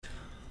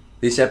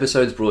This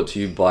episode is brought to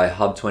you by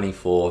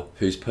Hub24,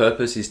 whose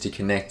purpose is to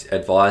connect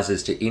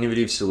advisors to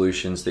innovative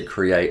solutions that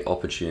create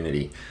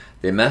opportunity.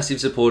 They're massive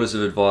supporters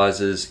of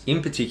advisors,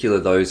 in particular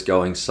those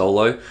going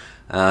solo,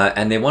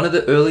 and they're one of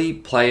the early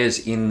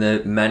players in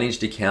the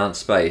managed account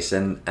space,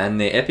 and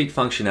their epic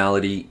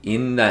functionality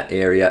in that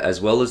area, as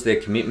well as their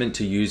commitment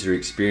to user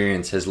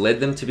experience, has led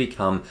them to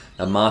become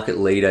a market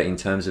leader in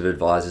terms of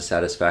advisor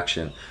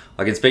satisfaction.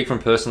 I can speak from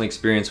personal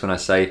experience when I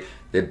say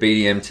their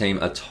BDM team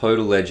are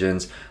total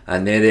legends,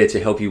 and they're there to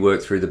help you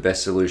work through the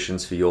best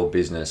solutions for your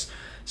business.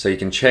 So you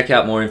can check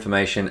out more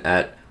information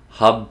at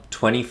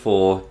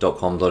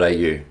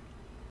hub24.com.au.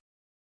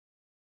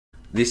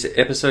 This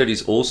episode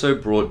is also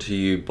brought to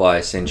you by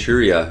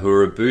Centuria, who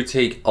are a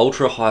boutique,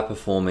 ultra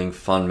high-performing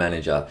fund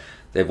manager.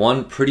 They've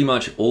won pretty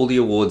much all the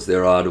awards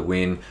there are to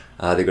win.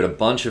 They've got a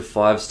bunch of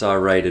 5-star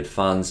rated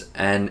funds,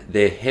 and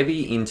they're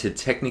heavy into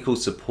technical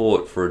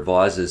support for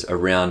advisors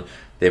around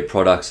their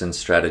products and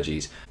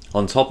strategies.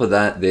 On top of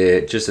that,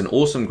 they're just an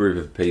awesome group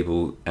of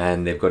people,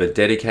 and they've got a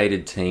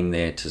dedicated team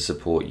there to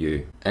support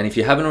you. And if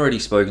you haven't already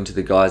spoken to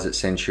the guys at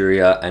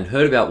Centuria and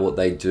heard about what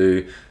they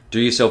do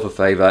yourself a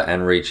favor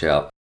and reach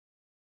out.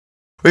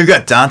 We've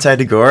got Dante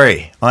to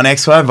Gori on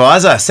XY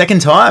Advisor,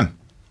 second time.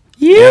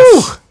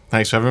 Yes.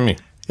 Thanks for having me.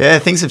 Yeah,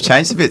 things have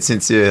changed a bit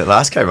since you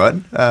last came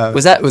on.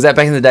 Was that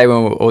back in the day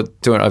when we were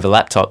doing it over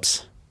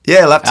laptops?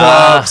 Yeah,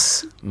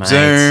 laptops,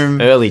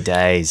 Zoom, early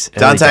days.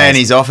 Dante in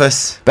his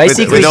office,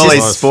 basically with all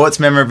his sports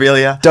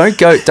memorabilia. Don't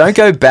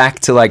go back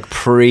to like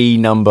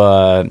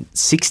pre-number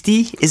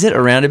 60. Is it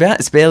around about?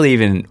 It's barely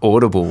even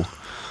audible.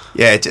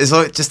 Yeah,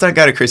 just don't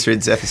go to Chris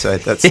Ridd's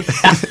episode. That's like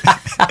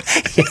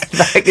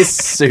this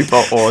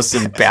super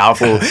awesome,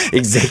 powerful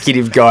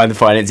executive guy in the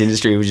finance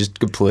industry will just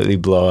completely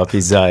blow up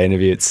his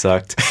interview. It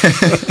sucked. Yeah, we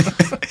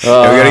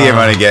got to get him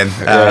on again.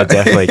 Yeah,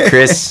 definitely.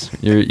 Chris,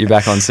 you're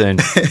back on soon.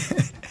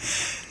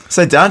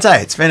 So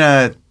Dante, it's been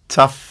a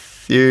tough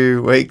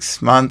few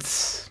weeks,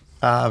 months,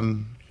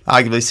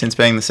 arguably since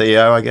being the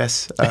CEO, I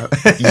guess.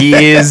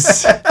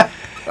 Years.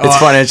 It's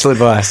financial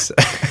advice.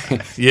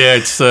 Yeah,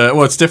 it's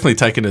definitely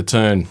taken a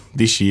turn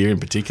this year in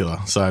particular.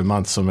 So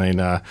months, I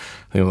mean, I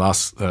think the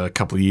last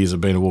couple of years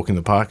have been a walk in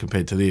the park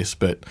compared to this.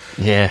 But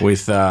yeah,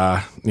 with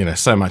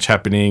so much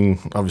happening,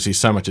 obviously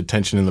so much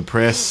attention in the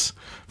press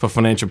for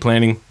financial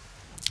planning.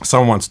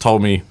 Someone once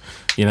told me,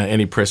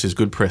 any press is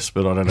good press,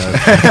 but I don't know.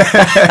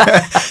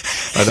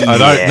 I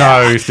don't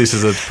know if this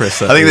is a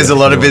press. I think there's a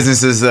lot of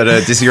businesses that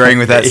are disagreeing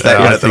with that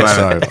statement at the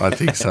moment. I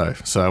think so.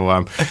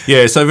 So,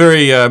 so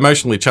very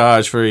emotionally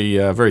charged,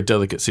 very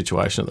delicate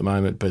situation at the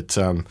moment, but,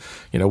 one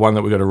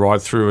that we've got to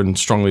ride through and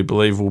strongly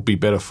believe will be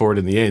better for it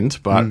in the end,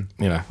 but,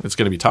 it's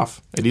going to be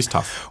tough. It is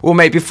tough. Well,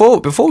 mate, before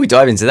we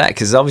dive into that,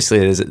 because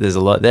obviously there's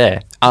a lot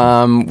there,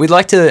 we'd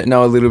like to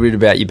know a little bit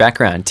about your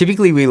background.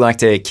 Typically, we like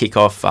to kick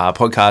off our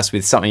podcast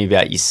with something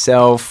about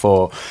yourself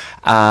or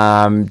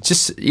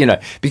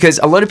because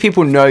a lot of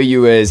people know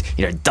you as,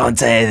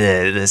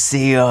 Dante, the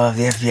CEO of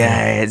the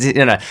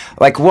FBI,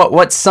 like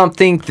what's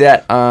something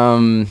that,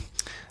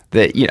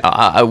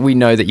 we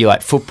know that you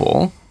like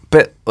football,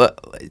 but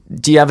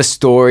do you have a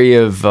story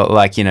of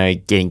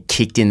getting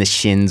kicked in the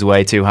shins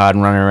way too hard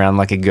and running around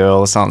like a girl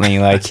or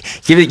something? Like,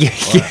 give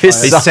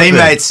us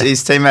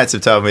his teammates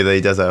have told me that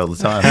he does that all the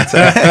time.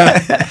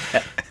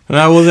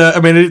 No,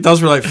 well, it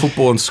does relate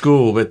football in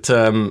school, but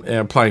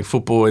playing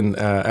football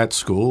at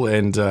school,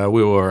 and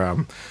we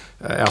were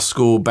our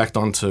school backed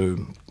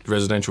onto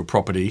residential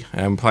property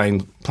and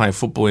playing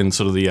football in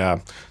sort of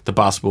the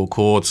basketball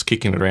courts,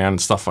 kicking it around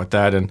and stuff like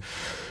that, and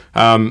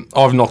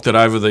I've knocked it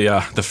over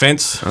the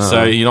fence.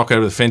 So you knock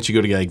over the fence, you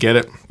got to go get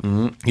it.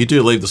 Mm-hmm. You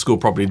do leave the school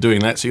property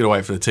doing that, so you got to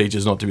wait for the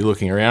teachers not to be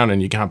looking around,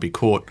 and you can't be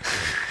caught.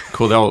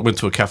 They went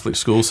to a Catholic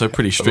school, so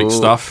pretty strict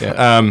stuff.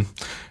 Yeah.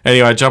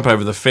 Anyway, I jump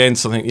over the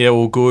fence. I think,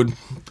 all good,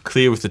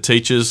 clear with the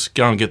teachers.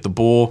 Go and get the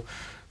ball.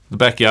 The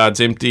backyard's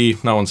empty.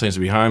 No one seems to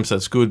be home, so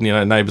that's good.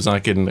 Neighbours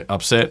aren't getting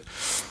upset.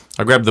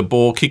 I grab the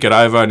ball, kick it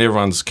over, and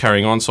everyone's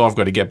carrying on, so I've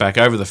got to get back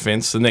over the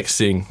fence. The next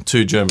thing,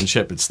 2 German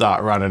Shepherds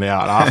start running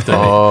out after me.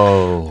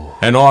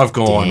 And I've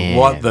gone, damn.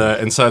 What the...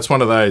 And so it's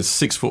one of those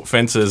 6-foot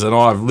fences, and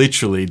I've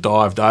literally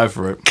dived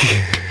over it.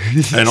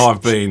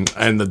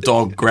 And the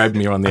dog grabbed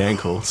me on the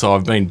ankle, so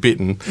I've been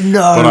bitten.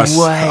 No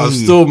way. I've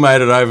still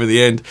made it over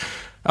the end.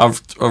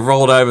 I've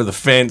rolled over the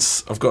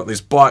fence. I've got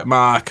this bite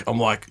mark. I'm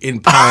like in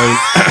pain.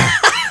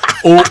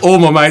 all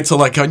my mates are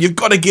like going, "You've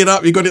got to get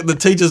up. You've got to." The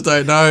teachers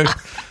don't know.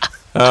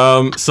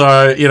 I've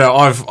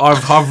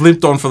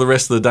limped on for the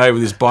rest of the day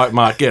with this bite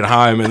mark. Get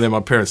home, and then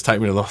my parents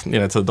take me to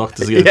the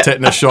doctors to get a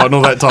tetanus shot and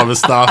all that type of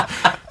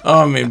stuff.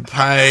 I'm in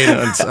pain.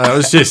 And it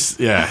was just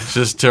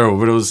terrible.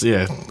 But it was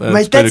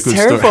mate, that's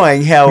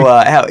terrifying.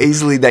 How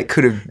easily that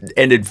could have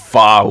ended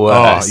far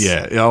worse. Oh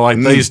yeah,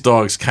 these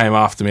dogs came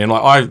after me, and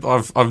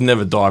I've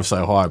never dived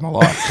so high in my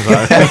life. So.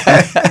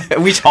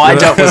 Which high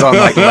jump was on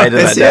later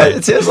that day?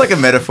 It sounds like a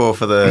metaphor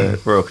for the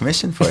Royal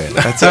Commission for you.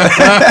 That's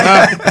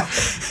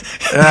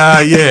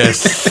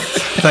yes.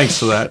 Thanks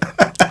for that.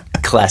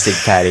 Classic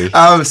Paddy.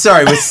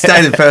 Sorry, we're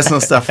stating personal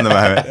stuff in the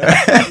moment.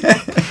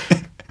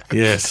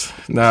 Yes.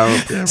 No.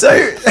 Yeah. So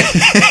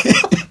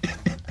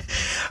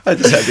I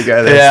just had to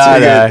go there. Yeah, I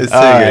know. It's too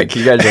All good. right,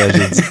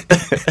 congratulations.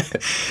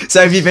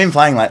 So have you been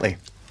playing lately?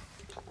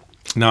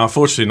 No,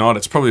 unfortunately not.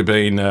 It's probably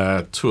been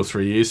 2 or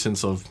 3 years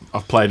since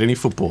I've played any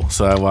football.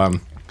 So,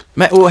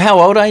 Mate, well, how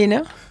old are you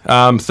now?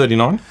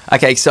 39.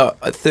 Okay, so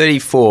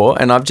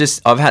 34, and I've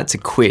had to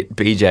quit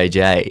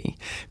BJJ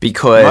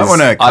because You might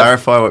want to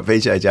clarify what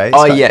BJJ is.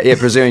 Oh yeah,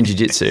 Brazilian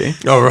Jiu-Jitsu.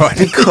 Oh, right.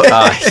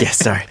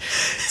 Sorry.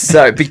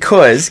 So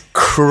because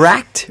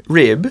cracked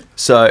rib.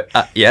 So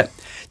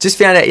just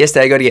found out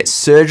yesterday I got to get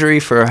surgery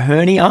for a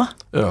hernia.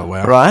 Oh,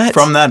 wow. Right.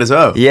 From that as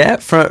well. Yeah,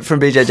 from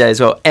BJJ as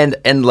well.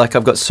 And like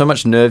I've got so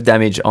much nerve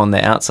damage on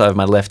the outside of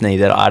my left knee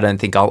that I don't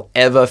think I'll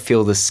ever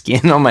feel the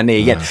skin on my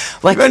knee again.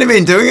 Like, You've only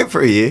been doing it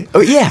for a year.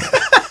 oh yeah.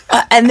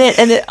 And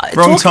then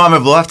Wrong time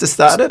of life to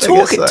start it.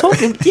 Talk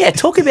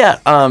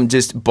about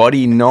just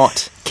body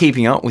not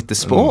keeping up with the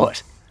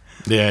sport.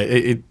 Yeah,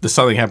 there's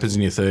something happens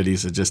in your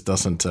 30s. It just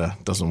doesn't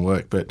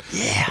work. But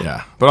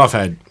yeah. But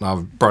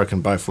I've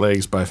broken both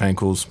legs, both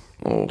ankles.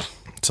 Oh.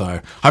 So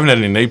I haven't had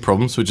any knee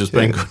problems, which has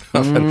been good.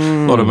 I've had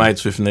a lot of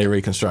mates with knee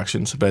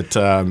reconstructions, but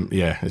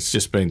it's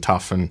just been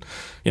tough, and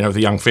with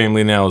a young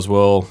family now as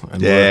well.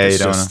 And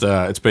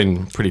it's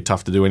been pretty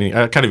tough to do anything.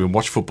 I can't even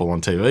watch football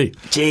on TV.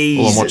 Jesus.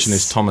 All I'm watching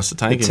is Thomas the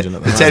Tank Engine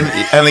at the moment.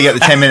 You only get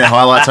the 10-minute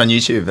highlights on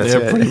YouTube. That's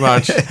it. Pretty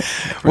much.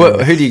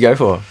 Well, who do you go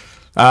for?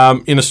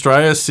 In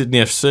Australia,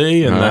 Sydney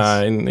FC,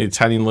 and in the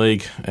Italian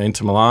League,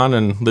 Inter Milan,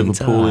 and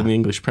Liverpool in the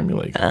English Premier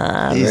League.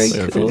 Very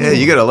cool. Yeah,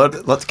 you got a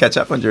lot to catch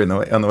up on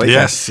on the weekend.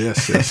 Yes.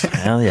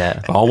 Hell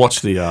yeah. I'll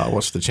watch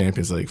the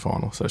Champions League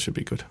final, so it should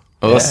be good.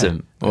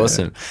 Awesome.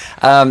 So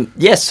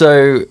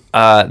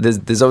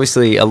there's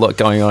obviously a lot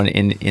going on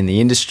in the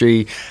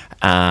industry.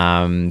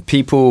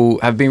 People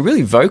have been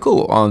really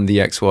vocal on the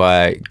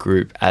XY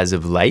group as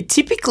of late.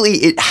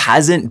 Typically, it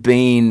hasn't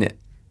been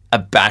a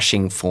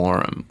bashing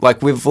forum.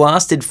 Like, we've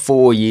lasted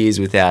 4 years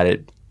without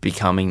it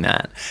becoming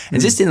that.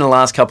 And just in the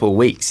last couple of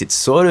weeks, it's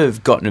sort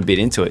of gotten a bit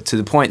into it, to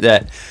the point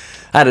that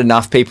I had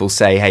enough people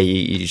say, hey,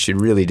 you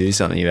should really do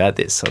something about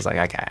this. So I was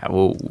like, okay,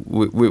 well,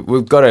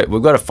 we've got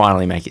to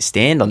finally make a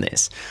stand on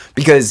this,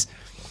 because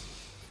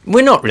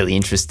we're not really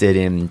interested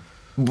in,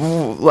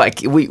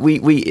 like,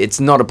 we it's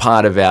not a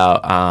part of our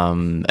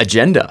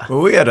agenda.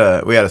 Well, we had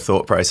a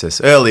thought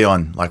process early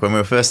on, like when we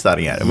were first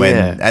starting out,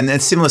 and a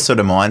similar sort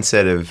of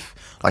mindset of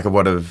like a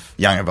lot of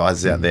young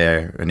advisors out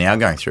there are now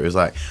going through. Is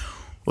like,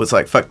 well, it's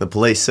like fuck the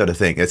police sort of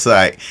thing. It's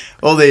like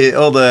all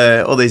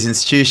these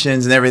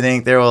institutions and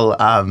everything. They're all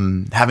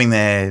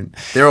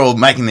they're all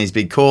making these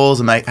big calls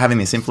and having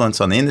this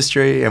influence on the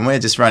industry, and we're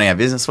just running our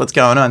business. What's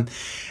going on?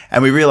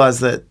 And we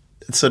realised that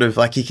it's sort of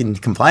like you can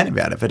complain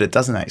about it, but it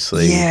doesn't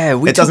actually. Yeah,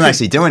 it doesn't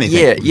actually do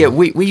anything. Yeah.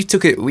 We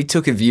took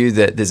a view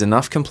that there's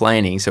enough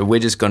complaining, so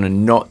we're just going to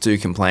not do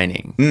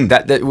complaining.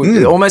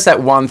 Almost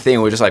that one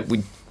thing. We're just like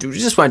we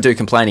just won't do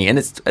complaining, and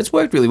it's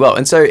worked really well.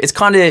 And so it's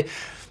kind of.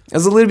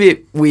 It's a little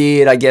bit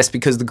weird, I guess,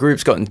 because the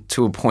group's gotten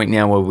to a point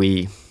now where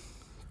we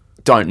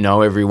don't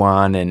know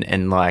everyone,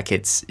 and like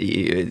it's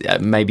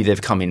maybe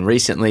they've come in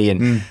recently,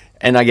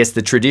 and I guess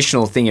the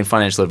traditional thing in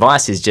financial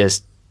advice is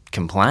just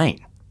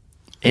complain.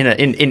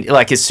 In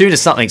like, as soon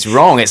as something's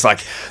wrong, it's like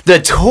the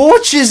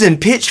torches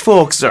and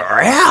pitchforks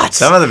are out.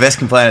 Some of the best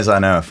complainers I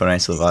know are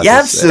financial advisors. Yeah,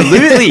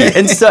 absolutely.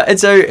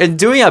 and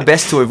doing our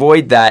best to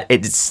avoid that,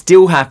 it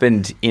still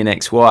happened in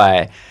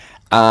XY.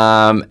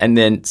 And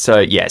then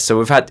so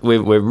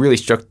we're really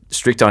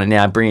strict on it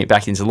now, bringing it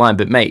back into line.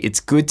 But mate, it's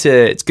good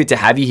to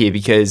have you here,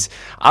 because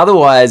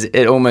otherwise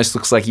it almost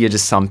looks like you're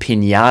just some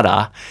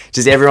pinata.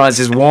 Just everyone's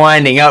just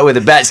winding up with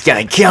the bats,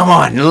 going, "Come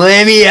on,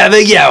 let me have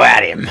a go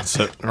at him."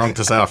 So wrong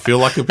to say I feel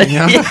like a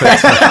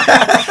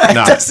pinata.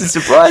 No, it doesn't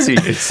surprise me.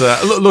 It's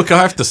look,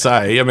 I have to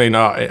say, I mean,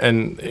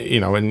 and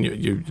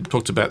you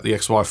talked about the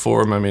XY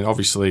forum. I mean,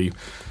 obviously.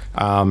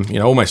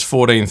 Almost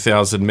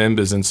 14,000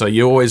 members, and so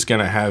you're always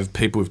going to have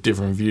people with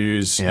different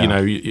views.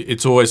 Yeah.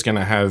 It's always going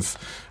to have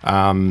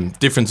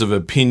difference of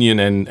opinion,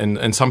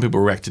 and some people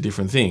react to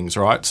different things,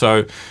 right?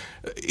 So,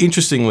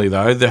 interestingly,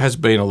 though, there has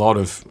been a lot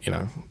of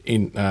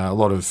a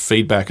lot of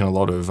feedback and a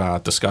lot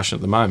of discussion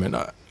at the moment.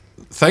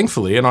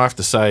 Thankfully, and I have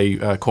to say,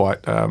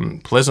 quite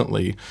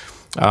pleasantly.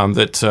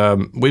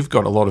 That we've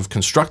got a lot of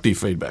constructive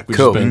feedback, which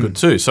has been good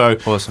too. So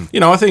awesome.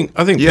 I think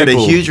you had a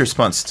huge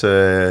response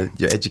to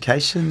your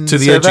education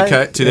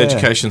the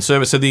education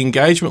survey. So the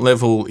engagement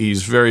level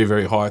is very,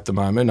 very high at the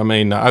moment. I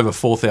mean, over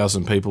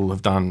 4,000 people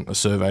have done a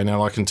survey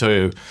now. I can tell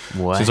you,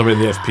 since I've been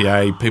in the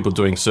FPA, people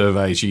doing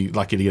surveys, you're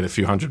lucky to get a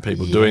few hundred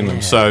people doing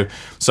them. So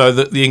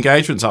the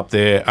engagement's up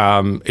there.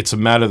 It's a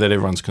matter that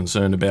everyone's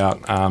concerned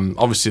about.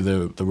 Obviously,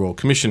 the Royal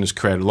Commission has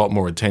created a lot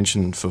more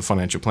attention for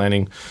financial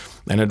planning.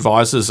 And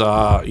advisors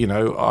are,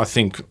 I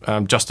think,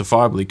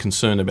 justifiably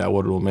concerned about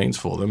what it all means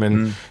for them.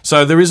 And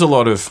so there is a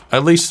lot of,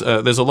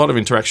 there's a lot of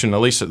interaction, at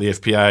least at the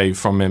FPA,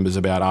 from members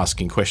about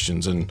asking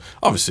questions. And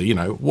obviously,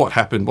 what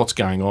happened, what's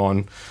going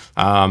on,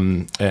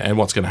 and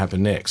what's going to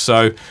happen next.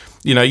 So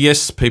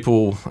yes,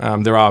 people,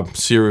 there are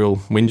serial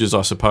whingers,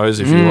 I suppose,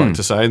 if you like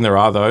to say, and there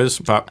are those.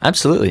 But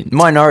absolutely.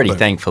 Minority,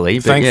 thankfully.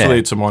 But thankfully,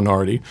 it's a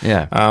minority.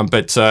 Yeah.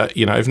 But,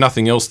 if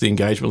nothing else, the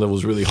engagement level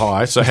is really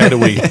high. So how do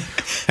we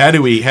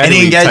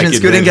Any engagement's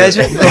good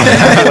engagement?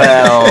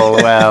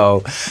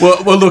 Well.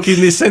 Well, look,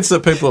 in the sense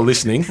that people are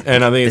listening,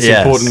 and I think it's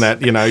important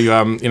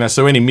that,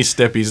 so any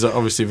misstep is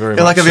obviously very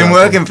much... I've been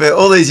working for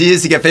all these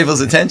years to get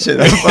people's attention.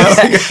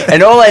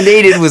 And all I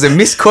needed was a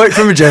misquote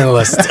from a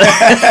journalist.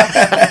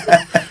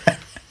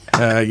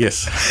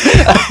 Yes.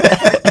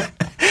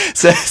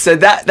 So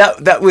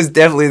that was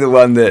definitely the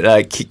one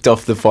that kicked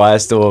off the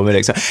firestorm. And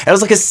it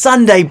was like a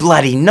Sunday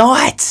bloody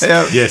night.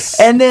 Yeah. Yes.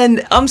 And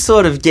then I'm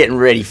sort of getting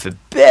ready for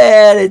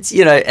bed. It's,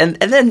 and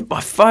then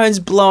my phone's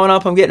blowing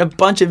up. I'm getting a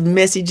bunch of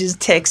messages,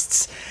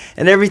 texts,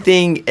 and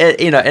everything.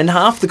 And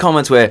half the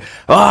comments were,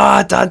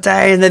 "Oh,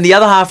 Dante," and then the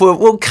other half were,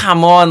 "Well,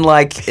 come on,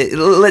 let's."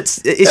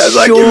 It's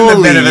like surely. giving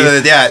the benefit of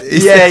the doubt.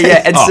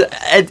 Yeah.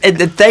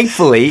 And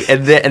thankfully,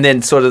 and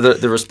then sort of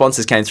the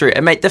responses came through.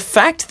 And mate, the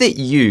fact that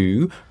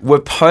you were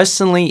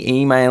personally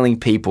emailing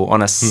people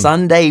on a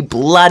Sunday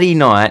bloody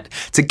night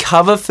to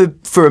cover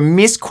for a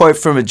misquote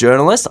from a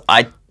journalist,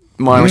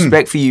 my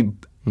respect for you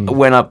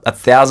went up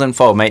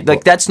 1,000-fold, mate.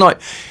 Like that's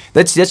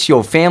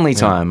your family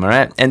time, all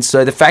right? And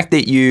so the fact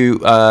that you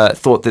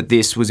thought that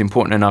this was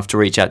important enough to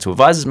reach out to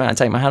advisors, man, I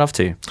take my hat off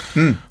to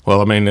you.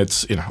 Well, I mean,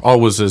 it's I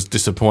was as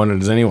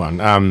disappointed as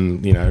anyone.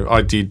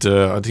 I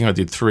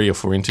did 3 or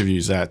 4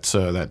 interviews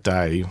that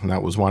day, and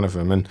that was one of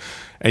them.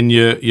 And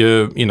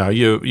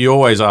you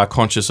always are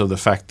conscious of the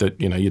fact that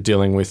you're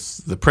dealing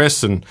with the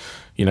press, and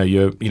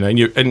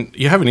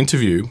you have an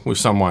interview with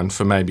someone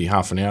for maybe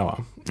half an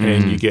hour,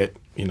 and you get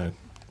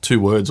 2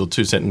 words or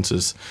 2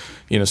 sentences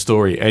in a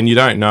story, and you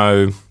don't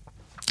know.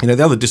 The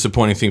other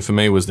disappointing thing for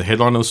me was the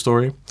headline of the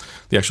story,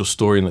 the actual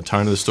story and the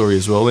tone of the story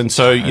as well. And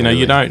so, you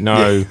don't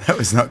know. Yeah, that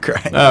was not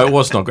great. It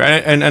was not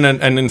great.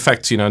 And in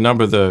fact, a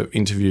number of the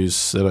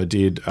interviews that I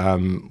did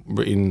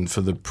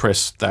for the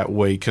press that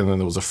week, and then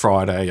there was a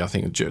Friday, I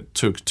think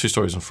 2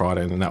 stories on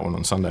Friday and then that one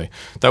on Sunday,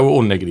 they were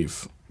all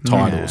negative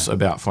titles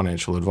about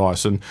financial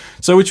advice. And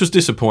so, which was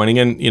disappointing.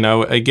 And,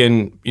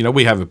 again,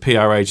 we have a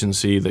PR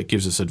agency that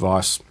gives us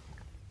advice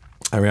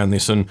around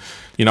this, and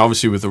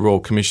obviously with the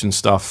Royal Commission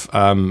stuff,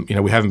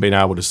 we haven't been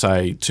able to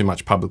say too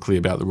much publicly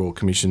about the Royal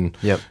Commission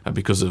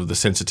because of the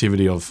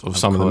sensitivity of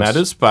some of the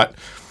matters. But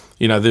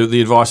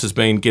the advice has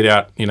been get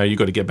out. You've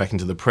got to get back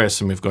into the press,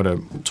 and we've got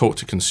to talk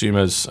to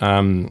consumers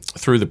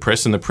through the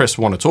press. And the press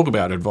want to talk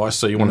about advice,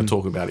 so you want to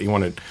talk about it. You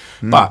want it,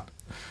 but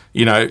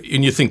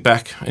and you think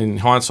back in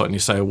hindsight, and you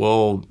say,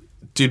 well,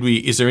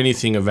 is there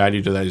anything of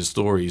value to those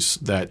stories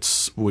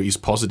that is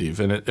positive?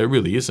 And it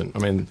really isn't. I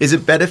mean, is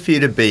it better for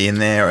you to be in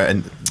there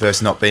and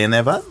versus not be in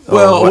there, but?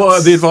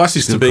 Well, the advice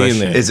is to be in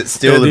there. Is it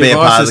still to be a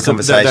part of the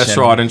conversation? That's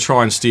right, and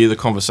try and steer the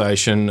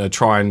conversation.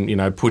 Try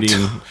and put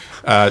in,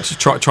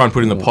 try and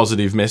put in the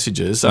positive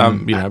messages.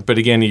 But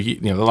again,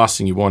 the last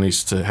thing you want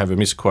is to have a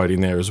misquote in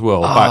there as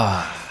well.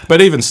 But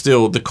even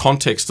still, the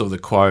context of the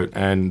quote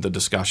and the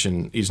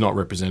discussion is not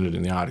represented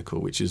in the article,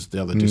 which is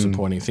the other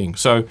disappointing thing.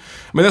 So, I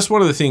mean, that's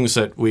one of the things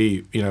that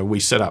we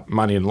set up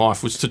Money in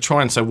Life, was to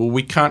try and say, well,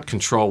 we can't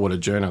control what a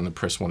journal and the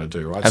press want to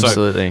do, right?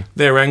 Absolutely. So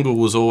their angle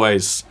was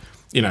always,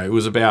 it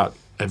was about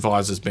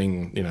advisors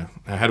being,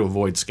 how to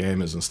avoid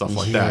scammers and stuff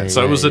like that.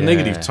 So it was a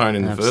negative tone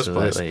in the first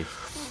place.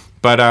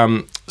 But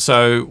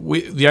so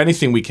the only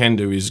thing we can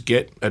do is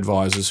get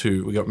advisors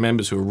we got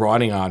members who are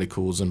writing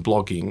articles and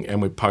blogging,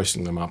 and we're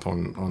posting them up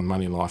on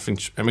Money in Life,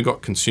 and we've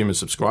got consumers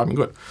subscribing.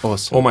 We've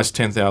got almost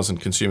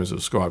 10,000 consumers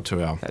subscribed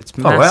to our. That's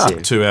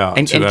massive. To our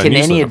and can newsletter.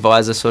 Any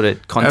advisor sort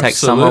of contact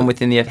someone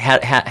within the? How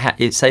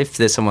say if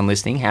there's someone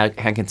listening, how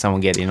can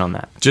someone get in on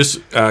that? Just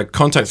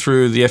contact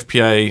through the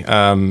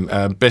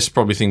FPA. Best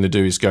probably thing to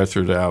do is go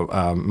through to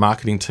our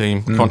marketing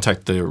team,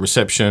 contact the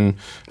reception,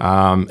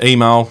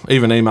 email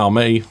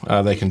me.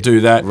 They can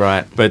do that.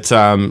 Right. But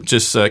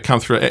just come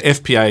through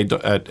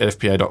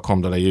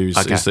fpa.com.au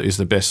is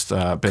the best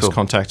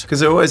contact.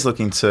 Because they're always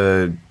looking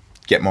to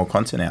get more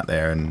content out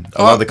there, and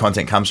a lot of the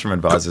content comes from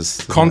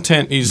advisors.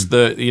 Content is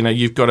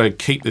you've got to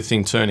keep the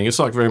thing turning. It's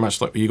very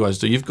much like what you guys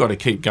do. You've got to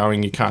keep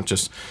going. You can't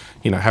just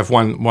have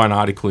one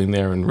article in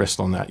there and rest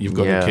on that. You've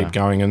got to keep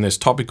going, and there's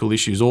topical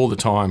issues all the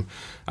time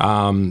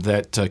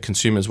that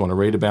consumers want to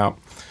read about,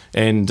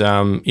 and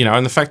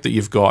and the fact that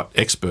you've got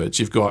experts,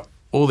 you've got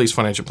all these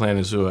financial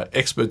planners who are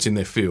experts in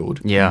their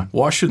field. Yeah.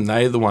 Why shouldn't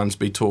they the ones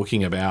be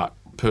talking about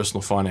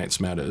personal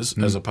finance matters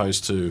as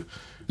opposed to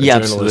a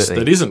journalist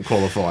that isn't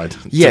qualified?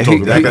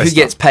 Who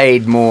gets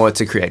paid more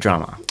to create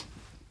drama?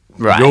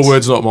 Right. Your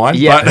words, not mine.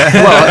 Yeah.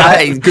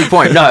 Well, good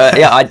point. No,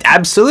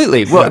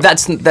 absolutely. Well,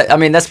 that's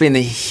been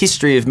the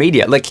history of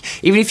media.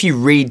 Like, even if you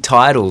read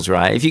titles,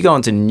 right? If you go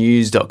onto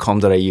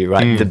news.com.au,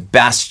 right, the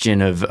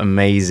bastion of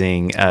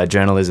amazing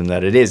journalism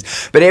that it is.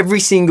 But every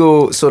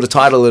single sort of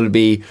title, it'll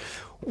be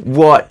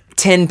what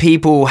 10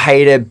 people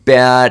hate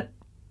about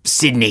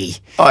Sydney.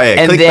 Oh yeah,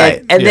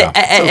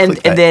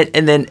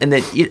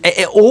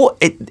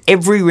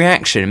 every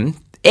reaction,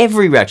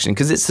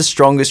 because it's the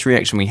strongest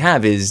reaction we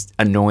have, is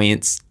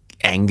annoyance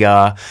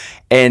anger,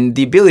 and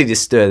the ability to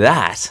stir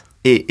that.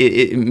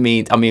 It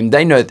means, I mean,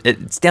 they know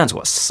it's down to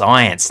a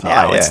science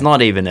now. Oh, yeah. It's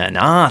not even an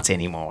art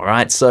anymore,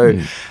 right?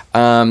 So,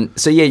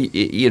 so yeah,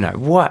 you know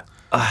what?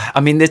 I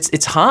mean,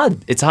 it's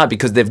hard. It's hard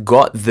because they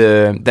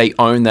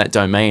own that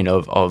domain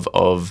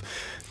of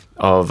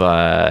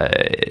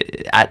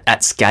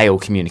at scale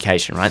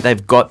communication, right?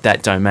 They've got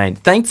that domain.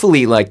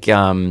 Thankfully, like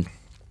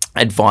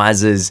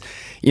advisors,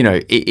 you know,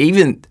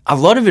 even a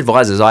lot of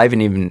advisors I haven't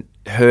even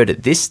heard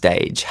at this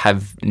stage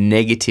have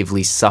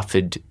negatively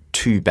suffered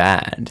too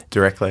bad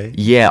directly.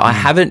 Yeah, I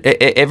haven't.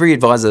 Every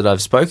advisor that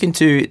I've spoken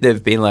to,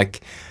 they've been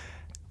like,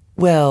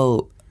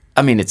 well,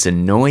 I mean, it's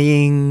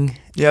annoying.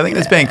 Yeah, I think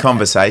there's been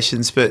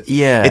conversations, but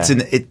yeah,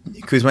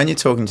 because when you're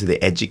talking to the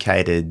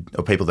educated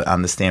or people that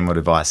understand what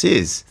advice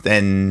is,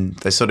 then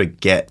they sort of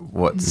get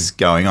what's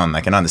going on.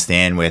 They can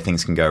understand where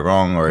things can go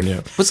wrong, or if,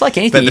 well, it's like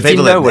anything. But the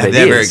people that have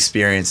never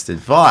experienced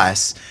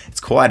advice, it's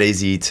quite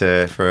easy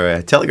for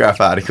a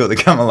Telegraph article to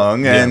come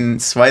along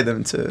and sway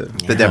them to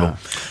the devil.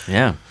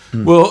 Yeah.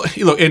 Well,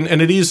 look,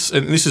 and it is,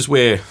 and this is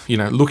where, you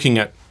know, looking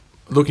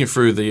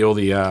through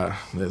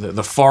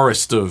the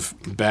forest of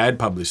bad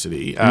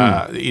publicity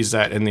is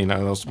that, and you know,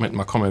 I was making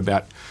my comment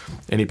about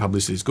any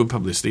publicity is good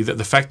publicity. That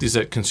the fact is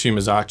that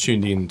consumers are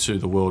tuned into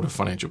the world of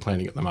financial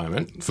planning at the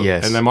moment,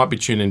 and they might be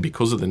tuned in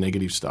because of the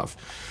negative stuff.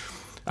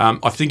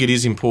 I think it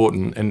is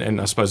important, and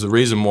I suppose the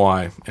reason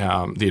why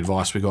the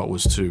advice we got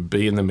was to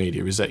be in the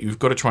media is that you've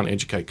got to try and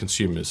educate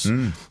consumers.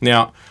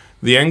 Now,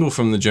 the angle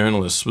from the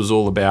journalists was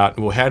all about,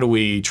 well, how do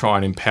we try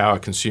and empower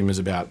consumers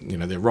about, you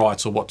know, their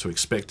rights or what to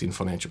expect in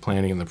financial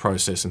planning and the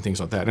process and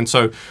things like that. And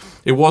so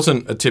it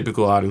wasn't a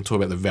typical article talk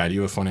about the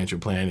value of financial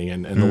planning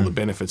and all the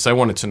benefits. They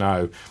wanted to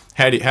know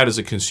how does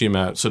a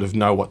consumer sort of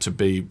know what to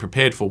be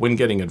prepared for when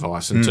getting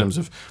advice in terms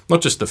of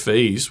not just the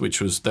fees,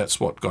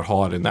 that's what got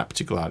highlighted in that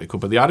particular article,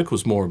 but the article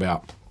was more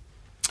about,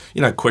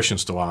 you know,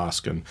 questions to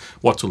ask and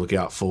what to look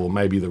out for,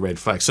 maybe the red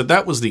flags. So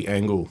that was the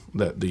angle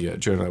that the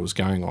journal was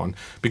going on,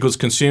 because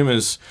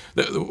consumers,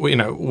 you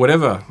know,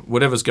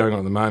 whatever's going on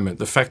at the moment,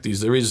 the fact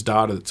is there is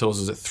data that tells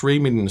us that 3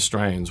 million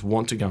Australians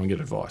want to go and get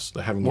advice.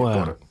 They haven't yet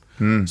got it.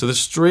 So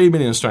there's 3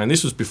 million Australians.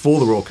 This was before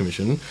the Royal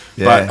Commission,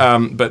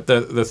 but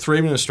the 3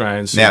 million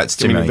Australians now it's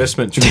 2 million.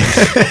 Investment.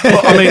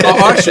 Well, I mean,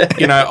 I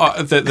actually, you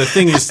know, the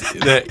thing is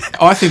that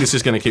I think this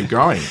is going to keep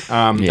growing.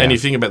 And you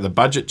think about the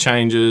budget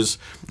changes,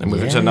 and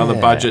whether it's another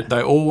budget,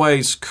 they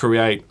always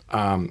create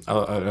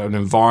an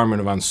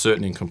environment of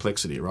uncertainty and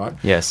complexity, right?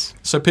 Yes.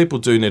 So people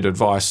do need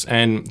advice,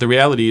 and the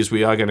reality is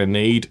we are going to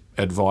need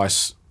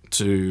advice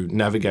to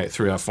navigate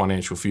through our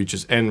financial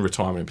futures and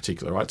retirement in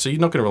particular, right? So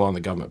you're not going to rely on the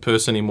government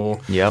purse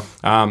anymore. Yep.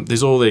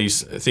 There's all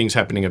these things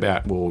happening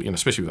about, well, you know,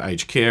 especially with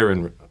aged care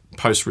and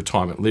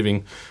post-retirement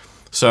living.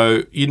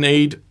 So you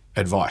need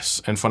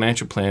advice, and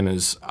financial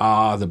planners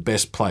are in the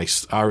best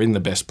place.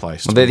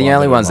 Well, they're the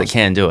only ones that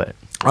can do it.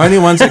 Only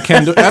ones that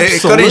can do it.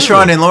 It got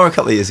enshrined in law a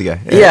couple of years ago.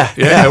 Yeah.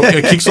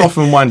 It kicks off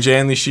in 1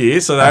 Jan this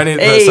year, so that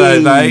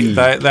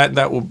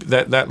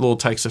law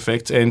takes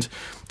effect, and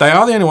they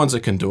are the only ones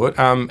that can do it.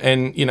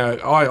 And you know,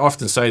 I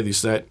often say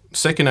this, that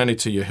second only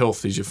to your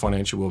health is your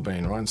financial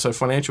well-being, right? And so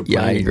financial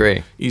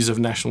planning is of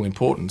national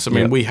importance. I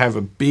mean, we have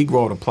a big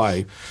role to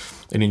play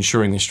in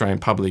ensuring the Australian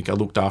public are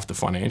looked after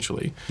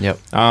financially. Yep.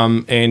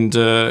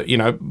 You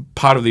know,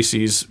 part of this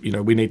is, you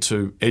know, we need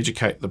to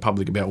educate the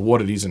public about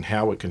what it is and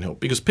how it can help,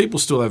 because people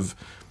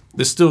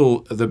there's still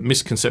the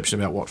misconception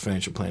about what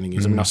financial planning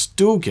is. I mean, I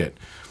still get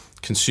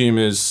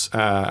consumers,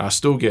 I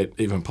still get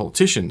even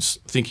politicians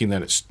thinking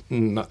that it's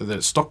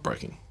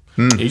stockbroking.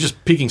 You're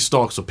just picking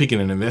stocks or picking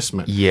an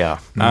investment. Yeah.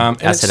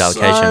 Asset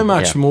allocation. So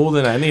much more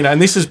than that. You know,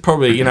 and this is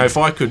probably, you know, if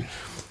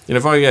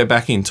I go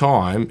back in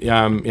time, you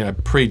know,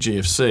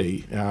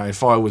 pre-GFC,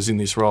 if I was in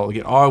this role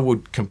again, I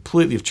would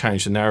completely have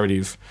changed the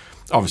narrative,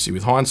 obviously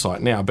with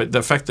hindsight now, but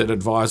the fact that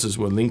advisors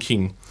were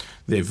linking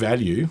their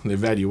value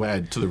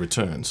add to the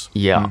returns.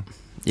 Yeah.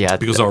 Yeah.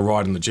 Because they were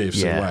riding the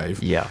GFC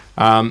wave. Yeah.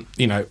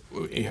 You know,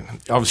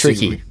 obviously.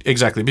 Tricky.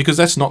 Exactly, because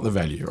that's not the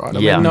value, right? I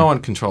mean, no one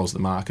controls the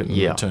market and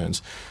the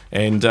returns.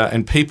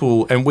 And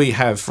people, and we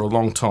have for a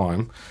long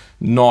time,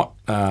 not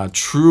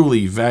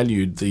truly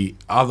valued the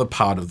other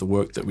part of the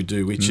work that we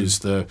do, which is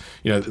the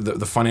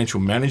financial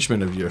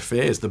management of your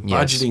affairs, the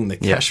budgeting, the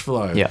cash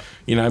flow,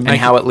 you know, and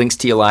how it links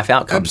to your life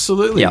outcomes.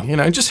 Absolutely, you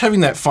know, just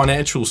having that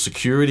financial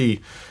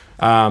security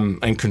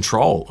and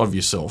control of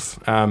yourself.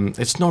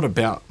 It's not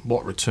about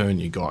what return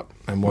you got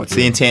and what it's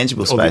the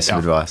intangible space of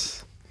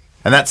advice.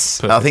 And I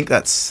think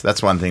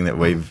that's one thing that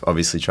we've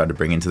obviously tried to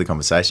bring into the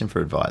conversation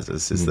for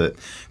advisors is that,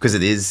 because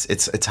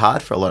it's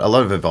hard for a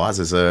lot of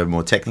advisors are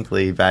more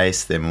technically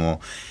based, and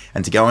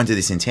to go into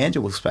this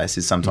intangible space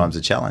is sometimes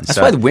a challenge. That's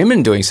why the women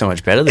are doing so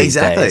much better these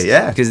days. Exactly,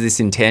 yeah. Because of this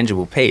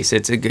intangible piece.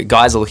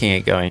 Guys are looking at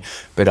it going,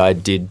 but I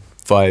did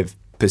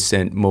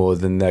 5% more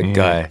than that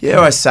guy. Yeah,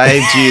 I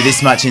saved you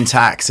this much in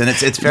tax, and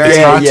it's very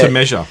hard to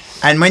measure.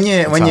 And when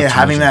you're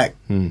having that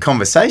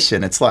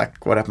conversation, it's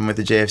like what happened with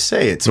the GFC.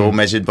 It's all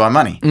measured by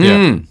money.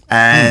 And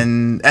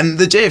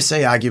the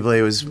GFC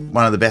arguably was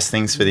one of the best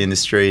things for the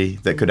industry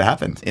that could have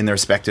happened in the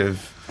respect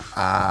of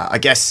I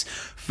guess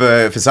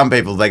for some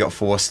people, they got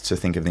forced to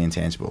think of the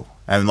intangible.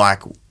 And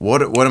like,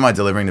 what am I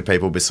delivering to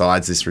people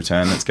besides this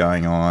return that's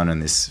going on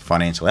and this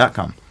financial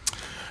outcome?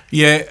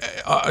 Yeah,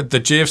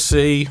 the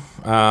GFC,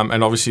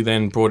 and obviously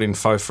then brought in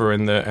FOFA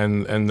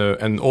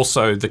and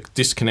also the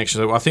disconnection.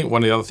 So I think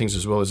one of the other things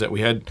as well is that we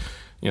had,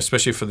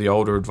 especially for the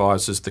older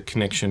advisors, the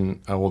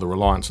connection or the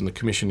reliance on the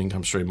commission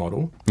income stream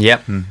model.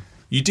 Yep.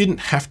 You didn't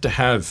have to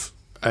have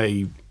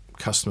a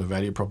customer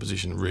value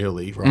proposition,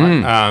 really,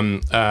 right?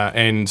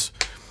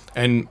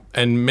 And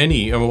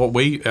many,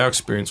 our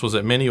experience was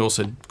that many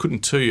also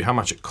couldn't tell you how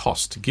much it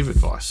costs to give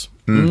advice.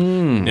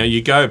 Now,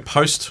 you go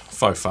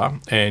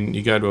post-FOFA and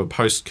you go to a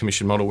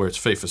post-commission model where it's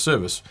fee for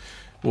service.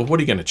 Well,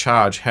 what are you going to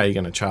charge? How are you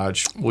going to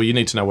charge? Well, you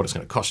need to know what it's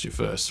going to cost you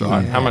first,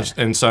 right? How much?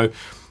 And so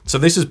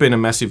this has been a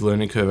massive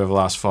learning curve over the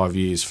last 5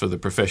 years for the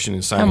profession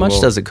in saying, how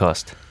much does it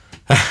cost?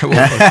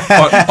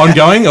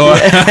 Ongoing or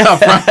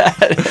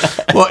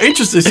upfront? Well,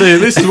 interesting. See,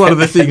 this is one of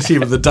the things here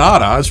with the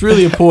data. It's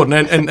really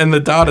important, and the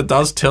data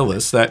does tell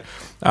us that.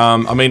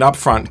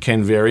 Upfront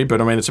can vary, but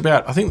it's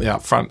about. I think the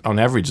upfront on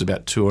average is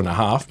about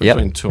 2.5,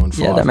 between 2 and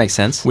 5. Yeah, that makes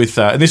sense. With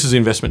and this is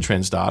investment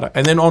trends data,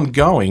 and then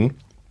ongoing,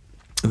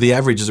 the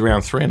average is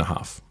around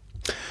 3.5.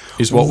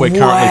 Is what we're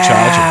currently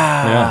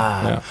charging.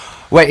 Yeah.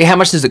 Wait, how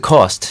much does it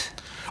cost?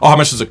 Oh, how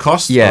much does it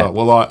cost? Yeah.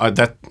 I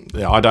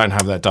don't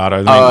have that data.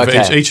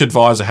 Okay. Each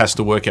advisor has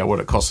to work out what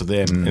it costs to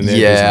them in their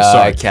Yeah, business.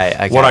 So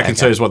okay. What I can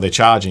tell you is what they're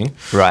charging.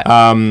 Right.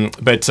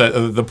 But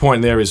the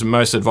point there is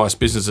most advice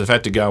businesses have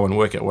had to go and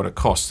work out what it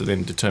costs to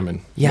then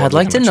determine. Yeah, I'd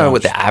like to know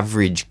what the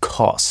average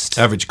cost.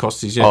 Average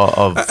cost is, yeah.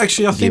 Of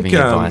actually, I think giving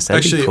advice.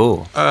 That'd be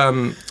cool.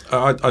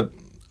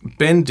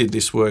 Ben did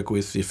this work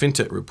with the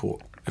FinTech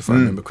report, if I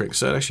remember correctly.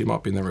 So it actually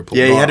might be in the report.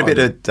 Yeah, you had a bit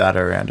of data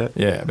around it.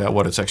 Yeah, about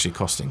what it's actually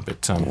costing.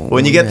 But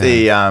when you get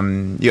you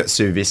got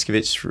Sue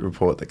Viskovic's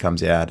report that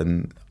comes out,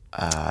 and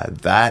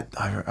that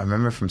I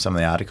remember from some of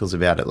the articles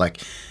about it,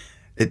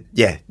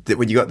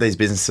 when you got these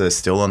businesses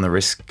still on the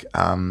risk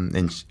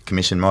in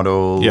commission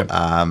model,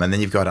 and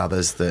then you've got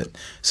others that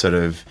sort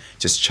of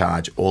just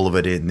charge all of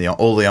it in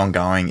all the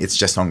ongoing. It's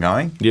just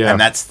ongoing, and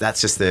that's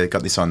just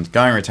got this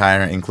ongoing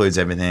retainer. It includes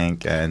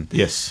everything, and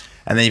yes.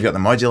 And then you've got the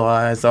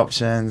modularized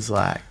options,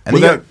 I think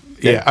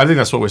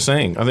that's what we're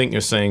seeing. I think you're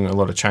seeing a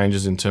lot of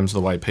changes in terms of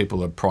the way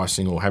people are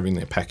pricing or having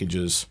their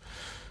packages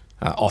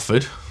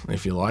offered,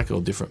 if you like, or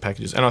different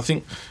packages. And I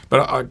think,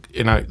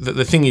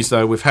 the thing is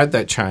though, we've had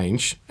that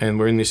change, and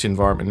we're in this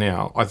environment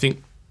now. I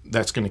think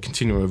that's going to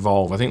continue to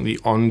evolve. I think the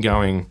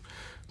ongoing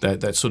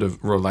that sort of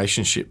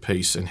relationship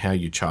piece and how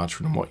you charge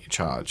for them, what you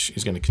charge,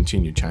 is going to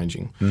continue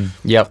changing.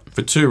 Yep.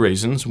 For two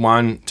reasons: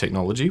 one,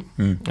 technology,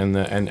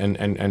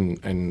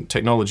 and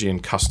technology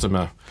and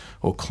customer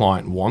or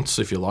client wants,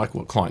 if you like,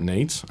 what client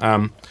needs.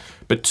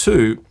 But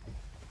two,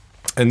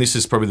 and this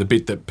is probably the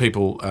bit that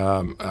people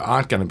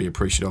aren't going to be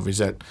appreciative of, is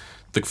that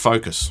the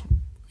focus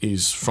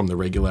is from the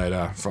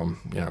regulator,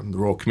 from the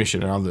Royal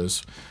Commission and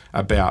others,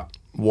 about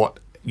what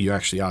you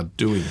actually are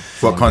doing.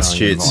 What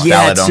constitutes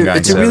valid ongoing service?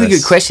 It's a really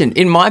good question.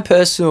 In my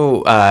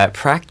personal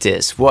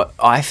practice, what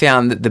I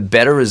found that the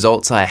better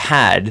results I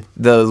had,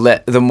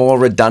 the more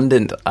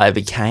redundant I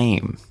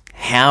became.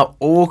 How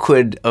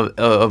awkward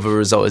of a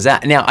result is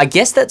that? Now, I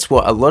guess that's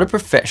what a lot of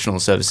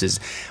professional services,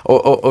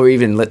 or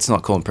even let's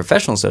not call them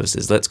professional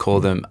services, let's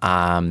call them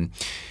like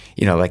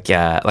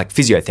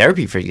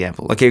physiotherapy, for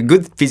example. Like a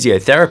good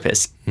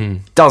physiotherapist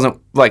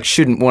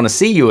shouldn't want to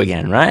see you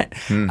again, right?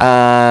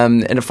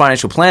 And a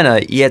financial planner,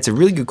 it's a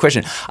really good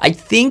question. I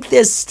think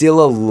there's still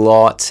a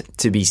lot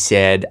to be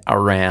said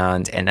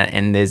around,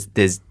 and this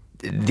is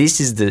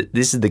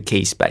the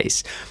key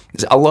space.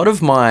 A lot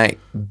of my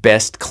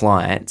best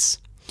clients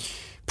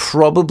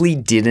probably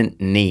didn't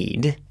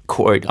need,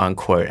 quote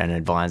unquote, an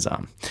advisor,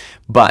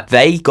 but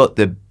they got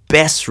the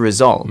best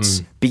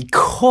results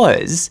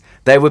because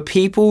they were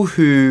people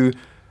who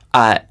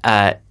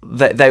they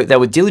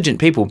were diligent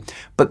people,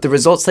 but the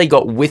results they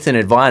got with an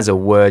advisor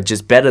were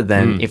just better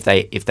than if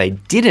they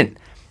didn't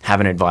have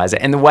an advisor.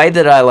 And the way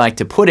that I like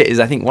to put it is,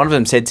 I think one of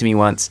them said to me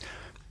once,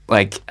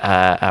 Roger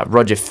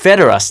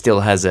Federer still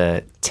has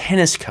a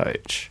tennis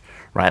coach,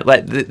 right?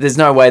 Like there's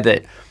no way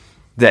that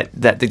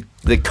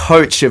the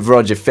coach of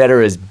Roger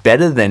Federer is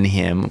better than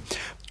him,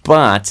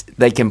 but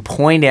they can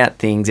point out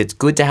things. It's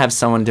good to have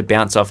someone to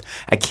bounce off.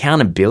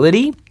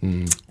 Accountability.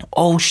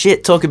 Oh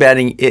shit, talk about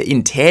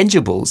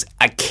intangibles.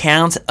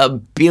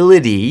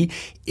 Accountability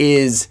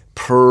is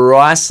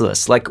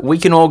priceless. Like, we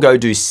can all go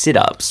do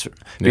sit-ups.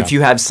 Yeah. If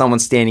you have someone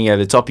standing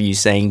over the top of you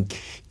saying,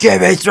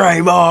 give me 3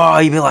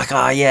 more, you'd be like,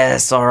 oh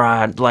yes, all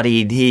right,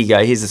 bloody, here you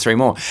go, here's the 3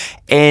 more.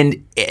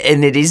 And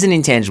it is an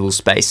intangible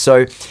space.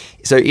 So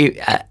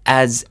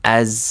as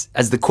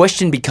the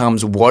question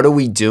becomes, what are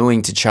we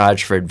doing to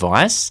charge for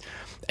advice?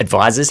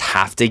 Advisors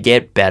have to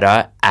get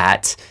better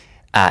at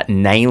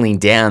nailing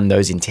down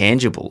those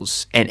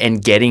intangibles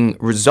and getting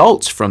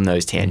results from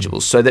those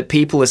tangibles, so that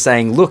people are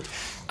saying, look,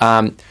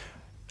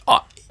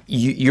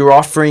 you're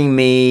offering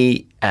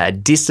me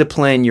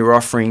discipline, you're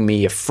offering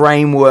me a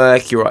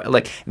framework, you're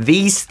like,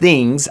 these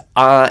things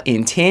are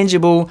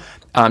intangible.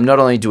 not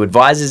only do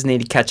advisors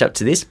need to catch up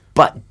to this,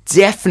 but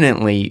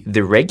definitely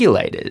the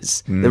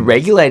regulators. The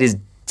regulators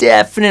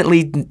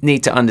definitely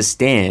need to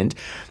understand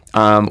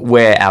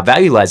where our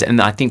value lies.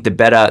 And I think the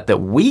better that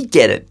we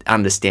get at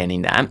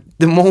understanding that,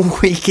 the more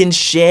we can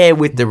share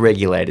with the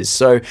regulators.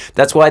 So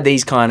that's why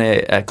these kind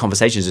of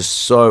conversations are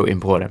so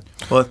important.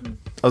 Well,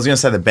 I was going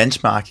to say the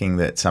benchmarking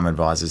that some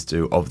advisors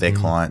do of their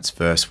clients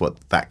versus what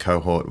that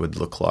cohort would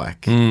look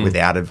like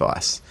without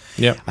advice.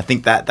 Yeah, I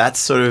think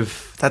that's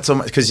almost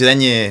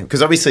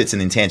because obviously it's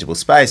an intangible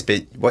space,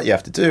 but what you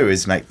have to do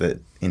is make the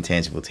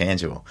intangible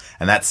tangible,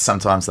 and that's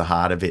sometimes the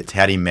harder bit.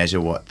 How do you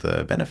measure what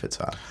the benefits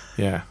are?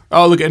 Yeah.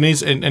 Oh, look, and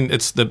it's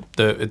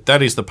that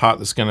is the part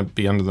that's going to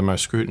be under the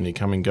most scrutiny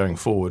going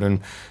forward,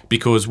 and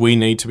because we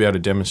need to be able to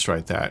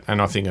demonstrate that,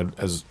 and I think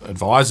as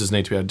advisors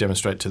need to be able to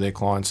demonstrate to their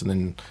clients, and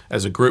then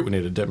as a group we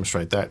need to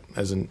demonstrate that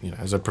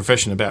as a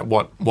profession about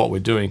what we're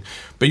doing.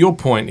 But your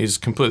point is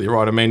completely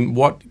right. I mean,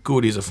 what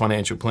good is a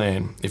financial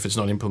plan if it's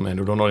not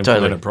implemented or not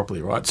implemented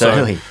properly, right?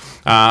 Totally. So,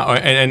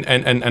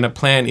 and a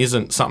plan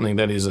isn't something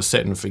that is a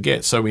set and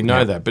forget. So we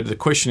know that. But the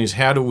question is,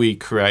 how do we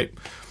create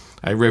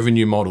a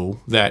revenue model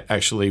that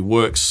actually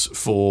works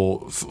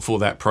for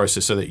that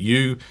process, so that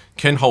you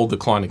can hold the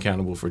client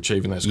accountable for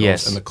achieving those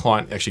goals, and the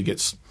client actually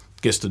gets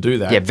to do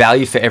that. Yeah,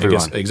 value for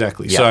everyone.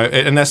 Exactly. Yeah. So,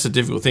 and that's the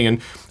difficult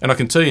thing. And I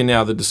can tell you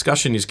now, the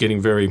discussion is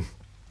getting very.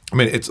 I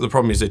mean, the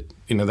problem is that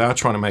they are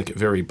trying to make it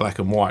very black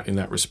and white in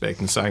that respect,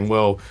 and saying,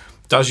 well,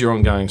 does your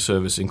ongoing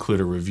service include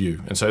a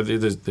review? And so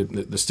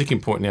the sticking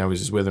point now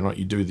is whether or not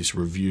you do this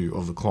review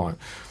of the client.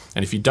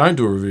 And if you don't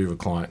do a review of a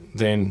client,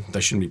 then they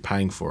shouldn't be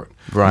paying for it.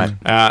 Right.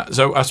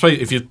 So I suppose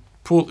if you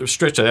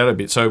stretch that out a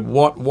bit, so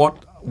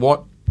what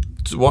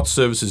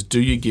services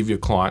do you give your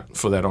client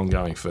for that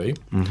ongoing fee?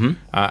 Mm-hmm.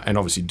 And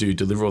obviously, do you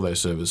deliver all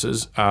those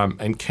services?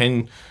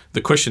 And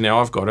the question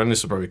now I've got, and this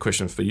is probably a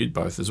question for you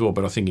both as well,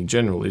 but I think in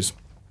general is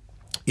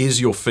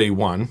your fee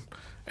one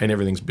and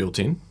everything's built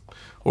in,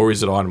 or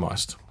is it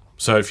itemised?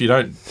 So if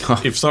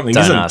something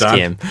isn't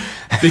done,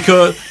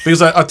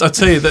 because I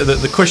tell you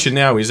the question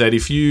now is that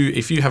if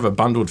you have a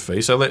bundled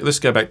fee, so let's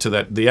go back to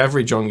that. The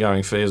average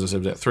ongoing fee, as I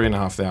said, about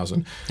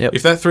 $3,500. Yep.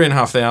 If that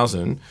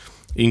 $3,500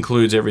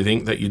 includes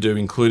everything that you do,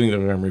 including the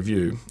ongoing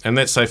review, and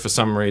let's say for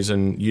some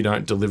reason you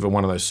don't deliver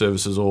one of those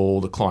services, or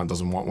the client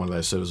doesn't want one of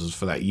those services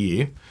for that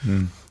year,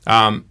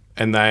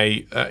 and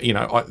they,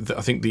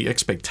 I think the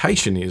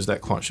expectation is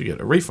that client should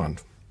get a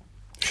refund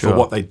for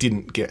what they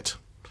didn't get.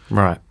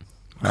 Right.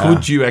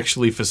 Could you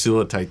actually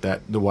facilitate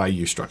that the way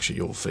you structure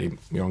your fee?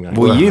 Your ongoing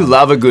Well, you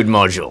love a good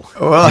module.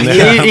 Well,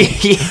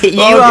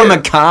 you are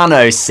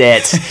Meccano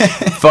set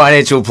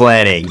financial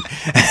planning.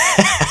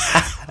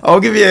 I'll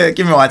give you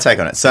my take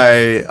on it.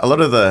 So a lot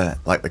of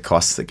the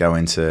costs that go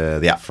into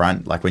the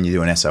upfront, like when you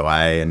do an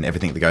SOA and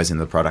everything that goes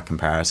into the product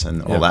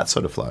comparison, all that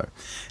sort of flow,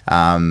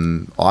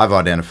 I've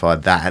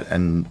identified that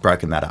and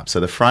broken that up. So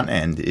the front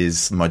end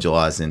is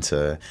modularized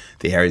into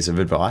the areas of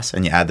advice,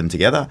 and you add them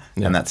together,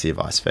 and that's the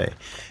advice fee.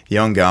 The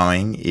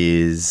ongoing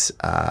is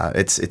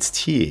it's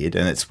tiered,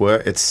 and it's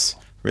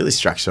really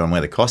structured on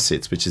where the cost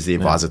sits, which is the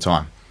advisor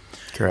time.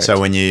 Correct. So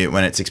when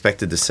it's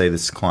expected to see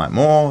this client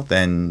more,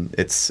 then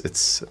it's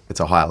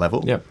a higher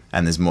level,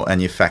 and there's more,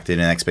 and you factored in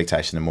an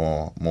expectation of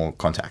more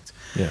contact.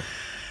 Yeah.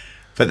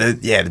 But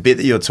the bit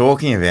that you're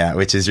talking about,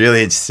 which is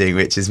really interesting,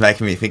 which is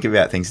making me think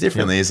about things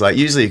differently, is like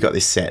usually you've got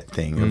this set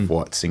thing of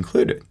what's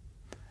included.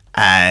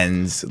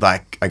 And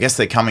like, I guess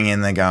they're coming in,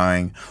 they're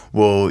going,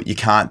 well, you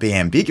can't be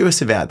ambiguous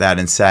about that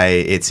and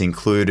say it's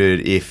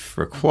included if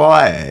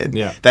required.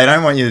 Yeah. They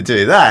don't want you to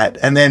do that.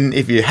 And then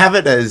if you have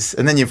it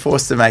and then you're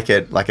forced to make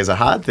it like as a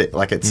hard thing,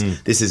 like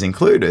this is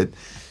included,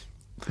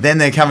 then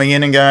they're coming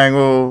in and going,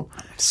 well,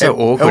 so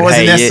awkward. It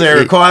wasn't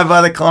necessarily required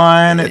by the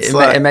client. It's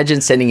imagine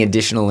sending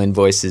additional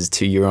invoices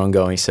to your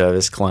ongoing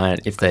service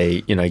client if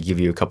they, give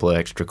you a couple of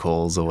extra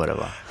calls or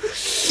whatever.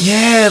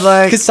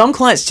 Yeah, because some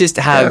clients just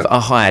have a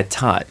higher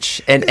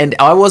touch, and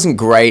I wasn't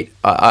great.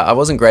 I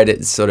wasn't great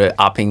at sort of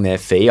upping their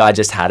fee. I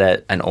just had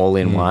an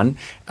all-in one,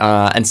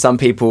 and some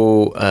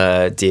people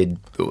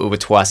were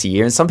twice a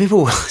year, and some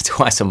people were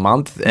twice a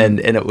month, and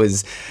it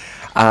was.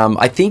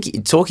 I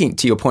think talking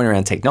to your point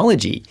around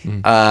technology,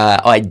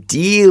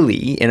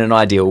 ideally, in an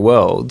ideal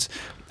world,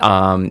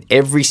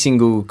 every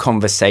single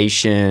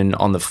conversation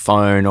on the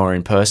phone or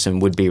in person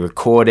would be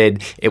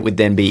recorded. It would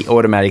then be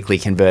automatically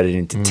converted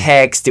into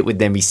text. It would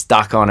then be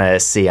stuck on a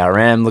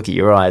CRM. Look at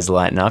your eyes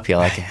lighting up. You're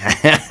like,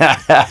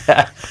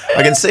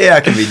 I can see how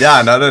it can be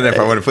done. I don't know if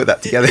I want to put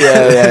that together.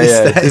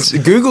 Yeah.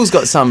 Google's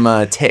got some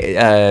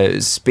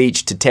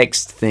speech to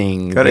text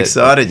thing. Got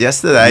excited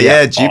yesterday.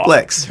 Yeah,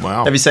 duplex.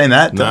 Wow. Have you seen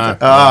that? No.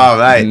 Oh,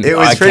 mate. It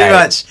was pretty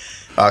much...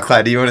 Oh,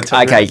 Claire, do you want to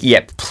talk about it?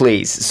 Yep,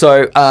 please.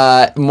 So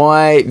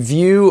my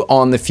view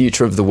on the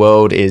future of the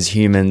world is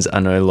humans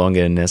are no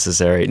longer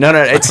necessary. No,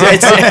 it's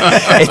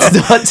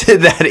not to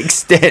that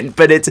extent,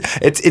 but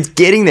it's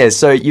getting there.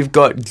 So you've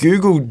got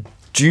Google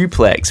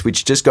Duplex,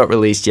 which just got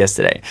released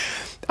yesterday.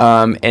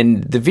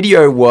 And the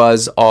video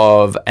was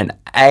of an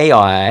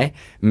AI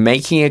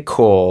making a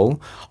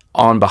call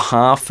on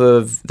behalf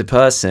of the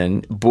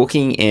person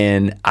booking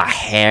in a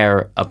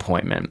hair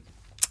appointment.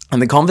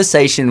 And the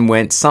conversation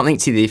went something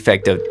to the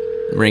effect of,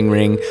 ring,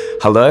 ring,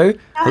 hello?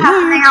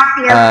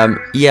 Hello?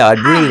 Yeah, I'd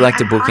really like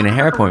to book in a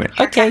hair appointment.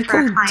 Okay,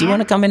 cool. Do you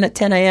want to come in at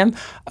 10 a.m.?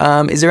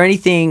 Is there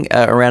anything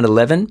around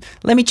 11?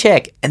 Let me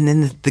check. And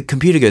then the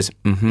computer goes,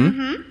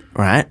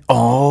 right?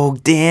 Oh,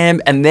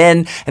 damn. And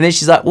then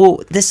she's like,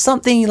 well, there's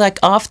something like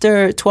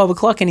after 12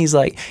 o'clock. And he's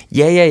like,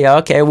 yeah.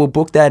 Okay, we'll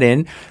book that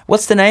in.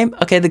 What's the name?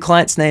 Okay, the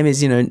client's name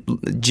is,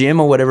 Jim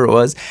or whatever it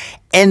was.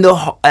 And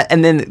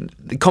then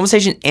the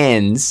conversation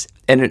ends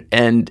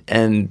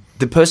and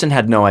the person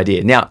had no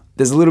idea. Now,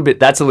 that's a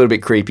little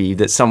bit creepy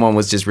that someone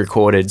was just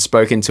recorded,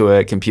 spoken to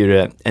a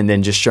computer, and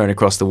then just shown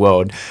across the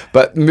world.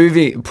 But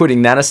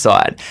putting that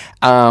aside,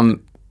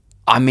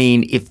 I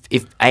mean,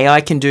 if AI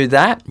can do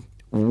that,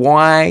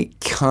 why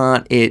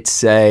can't it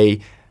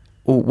say,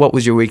 well, what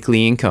was your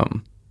weekly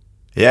income?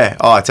 Yeah.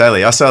 Oh,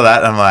 totally. I saw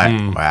that. And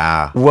I'm like,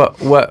 wow.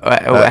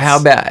 How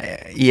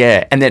about,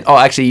 yeah. And then,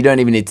 actually, you don't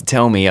even need to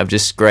tell me. I've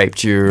just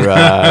scraped your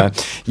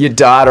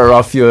data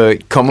off your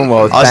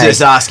Commonwealth I was Bank.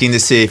 just asking to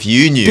see if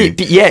you knew.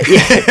 Yeah.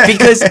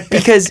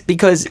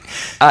 Because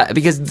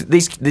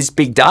this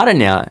big data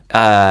now,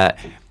 and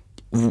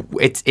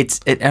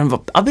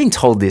I've been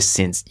told this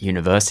since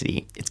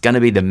university. It's going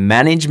to be the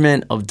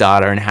management of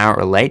data and how it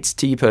relates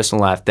to your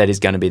personal life that is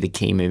going to be the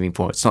key moving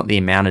forward. It's not the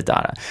amount of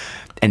data.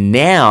 And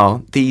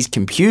now these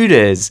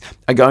computers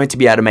are going to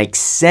be able to make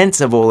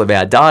sense of all of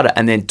our data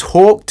and then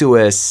talk to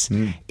us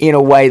in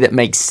a way that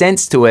makes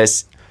sense to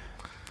us.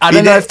 I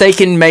don't know if they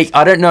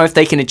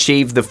can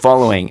achieve the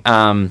following: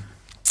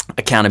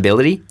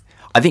 accountability.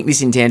 I think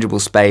this intangible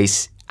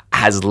space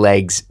has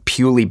legs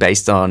purely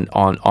based on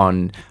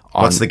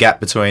What's the gap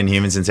between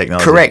humans and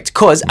technology? Correct.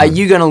 Because are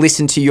you going to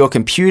listen to your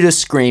computer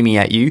screaming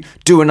at you,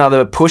 do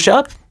another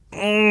push-up?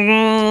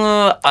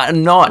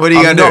 I'm not. What are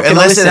you going to do?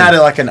 Unless it had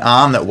like an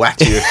arm that whacked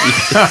you.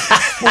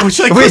 Which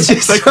they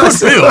could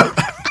feel.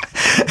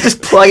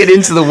 Just plug it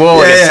into the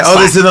wall. Yeah. Oh,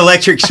 there's an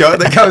electric shock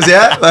that comes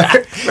out. Like,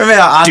 remember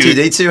how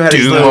R2-D2 had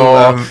his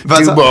little...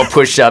 do more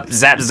push-up,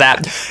 zap.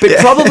 But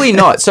probably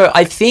not. So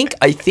I think,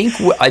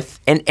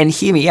 and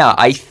hear me out,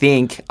 I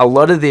think a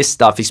lot of this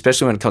stuff,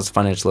 especially when it comes to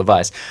financial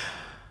advice,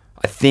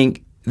 I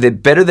think the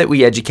better that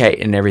we educate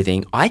and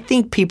everything, I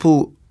think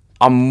people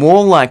are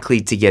more likely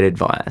to get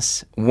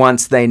advice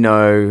once they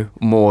know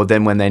more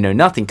than when they know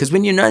nothing. Because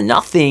when you know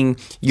nothing,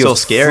 you're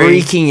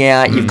freaking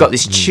out. You've got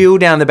this chill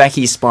down the back of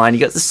your spine.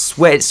 You've got the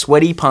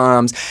sweaty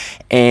palms,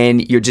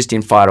 and you're just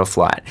in fight or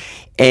flight.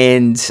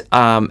 And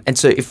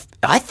so if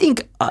I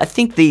think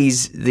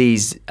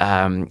these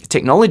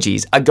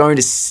technologies are going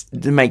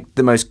to make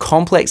the most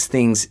complex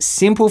things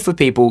simple for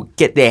people,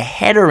 get their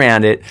head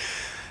around it,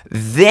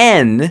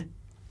 then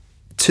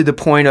to the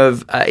point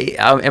of,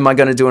 am I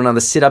going to do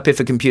another sit-up if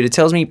a computer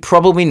tells me?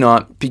 Probably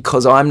not,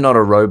 because I'm not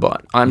a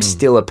robot. I'm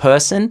still a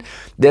person.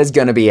 There's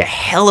going to be a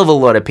hell of a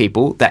lot of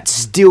people that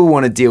still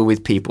want to deal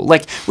with people.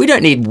 Like, we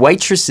don't need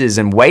waitresses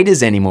and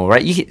waiters anymore,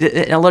 right?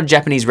 A lot of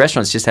Japanese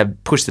restaurants just have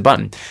push the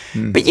button.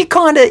 But you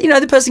kind of,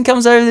 the person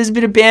comes over, there's a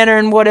bit of banter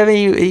and whatever,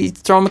 you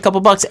throw them a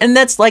couple bucks, and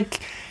that's like...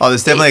 Oh,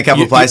 there's definitely a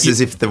couple of places,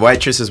 if the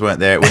waitresses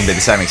weren't there, it wouldn't be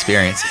the same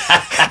experience.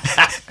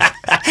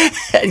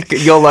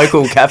 Your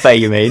local cafe,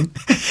 you mean?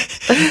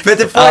 But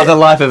the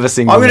life of a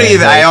single I'm going to man,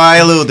 give AI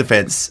a little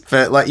defense.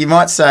 But like, you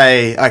might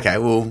say, okay,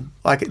 well,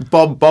 like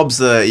Bob's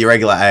the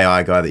irregular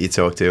AI guy that you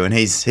talk to, and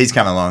he's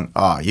come along.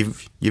 Oh,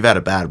 you've had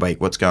a bad week.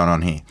 What's going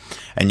on here?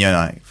 And you're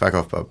like, fuck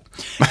off, Bob.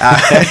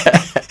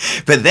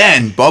 But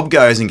then Bob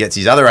goes and gets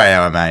his other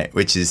AI mate,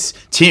 which is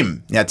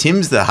Tim. Now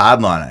Tim's the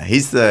hardliner.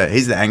 He's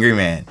the angry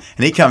man,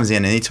 and he comes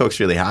in and he talks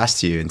really harsh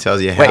to you and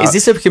tells you how. Wait, is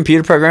this a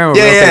computer program? Or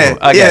yeah.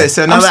 Okay. Yeah.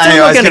 So another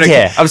AI is going to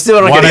care. I'm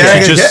still not going to care. Why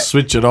don't you just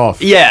switch it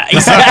off? Yeah,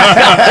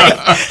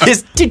 exactly.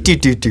 Just I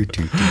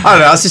don't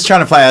know. I was just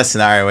trying to play a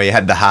scenario where you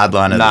had the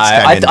hardliner. No,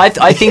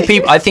 I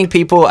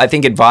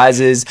think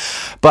advisors,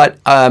 but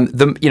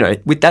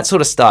with that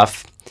sort of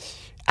stuff,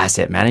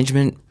 asset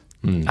management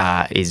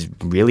is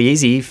really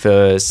easy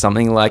for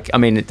something like. I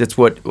mean, that's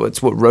what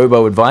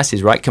robo advice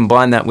is, right?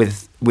 Combine that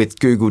with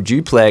Google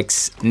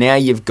Duplex. Now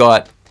you've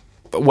got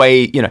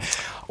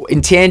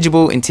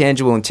intangible.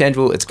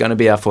 It's going to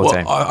be our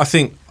forte. Well, I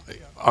think.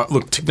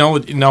 Look,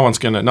 technology. No one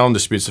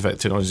disputes the fact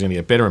that technology is going to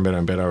get better and better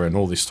and better, and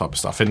all this type of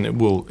stuff. And it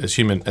will, as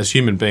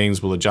human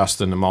beings, will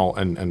adjust and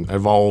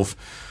evolve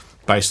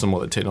based on what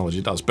the technology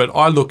does. But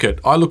I look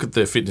at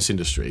the fitness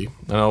industry,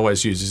 and I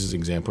always use this as an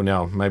example.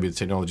 Now, maybe the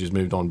technology has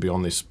moved on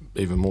beyond this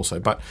even more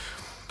so. But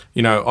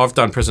I've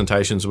done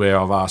presentations where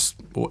I've asked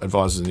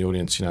advisors in the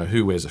audience,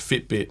 who wears a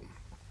Fitbit.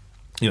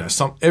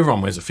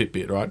 Everyone wears a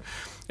Fitbit, right?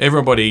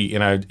 Everybody,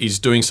 is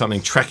doing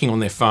something, tracking on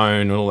their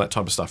phone and all that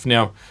type of stuff.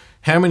 Now,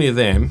 how many of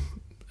them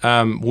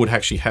would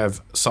actually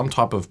have some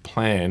type of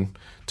plan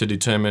to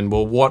determine,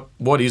 well,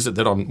 what is it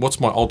what's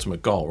my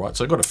ultimate goal, right?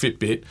 So I've got a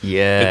Fitbit.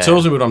 Yeah. It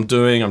tells me what I'm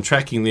doing, I'm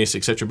tracking this,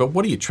 etc. But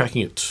what are you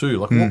tracking it to?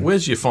 Like,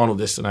 where's your final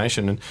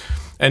destination?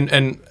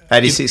 And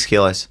 86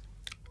 kilos.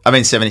 I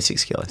mean,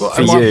 76 kilos.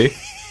 For you.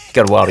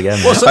 Got a while to go. Man.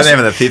 I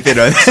don't have the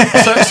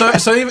Fitbit on.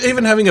 So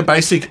even having a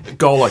basic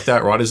goal like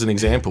that, right, as an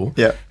example,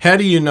 Yeah. how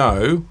do you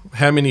know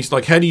how many,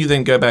 like, how do you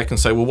then go back and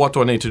say, well, what do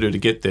I need to do to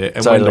get there,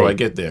 and when Totally. do I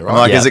get there, right?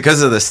 Like, Yeah. is it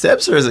because of the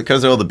steps or is it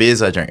because of all the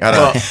beers I drink? I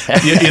don't know.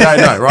 Well, you don't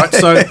know, right?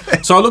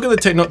 So I look at the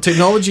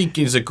technology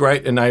is a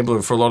great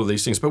enabler for a lot of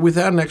these things, but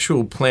without an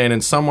actual plan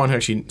and someone who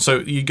actually,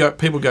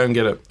 people go and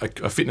get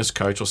a fitness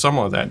coach or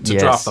someone like that to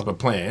Yes. draft up a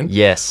plan.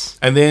 Yes.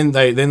 And then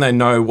they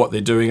know what they're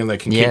doing and they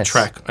can keep Yes.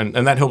 track, and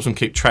that helps them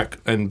keep track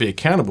and be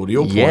accountable to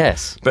your point.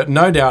 Yes. But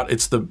no doubt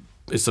it's the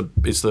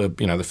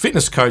the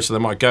fitness coach that they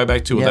might go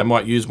back to or Yep. they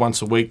might use once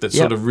a week that's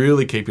Yep. sort of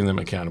really keeping them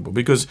accountable,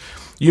 because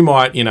you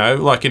might,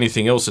 like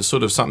anything else, it's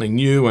sort of something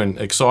new and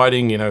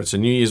exciting, it's a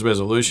New Year's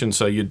resolution,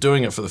 so you're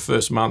doing it for the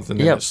first month and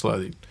then Yep. it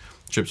slowly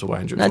drips away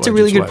and drips That's away. a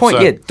really good drips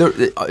away. point. So-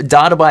 The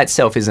data by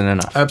itself isn't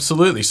enough.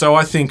 Absolutely. So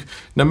I think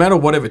no matter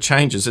whatever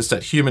changes, it's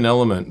that human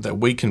element that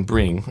we can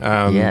bring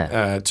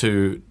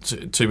to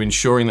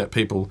ensuring that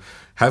people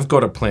have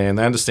got a plan,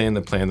 they understand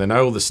the plan, they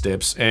know all the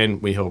steps,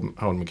 and we hold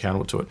them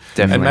accountable to it.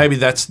 Definitely. And maybe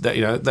that's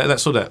that that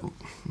sort of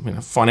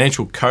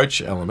financial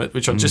coach element,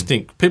 which I just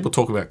think people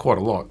talk about quite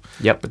a lot.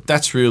 Yep. But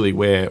that's really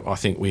where I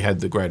think we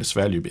had the greatest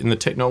value. And the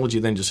technology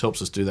then just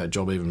helps us do that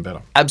job even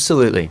better.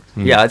 Absolutely.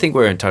 Hmm. Yeah, I think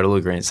we're in total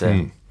agreement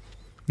there.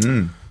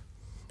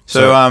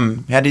 So,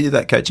 how do you do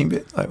that coaching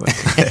bit? Like,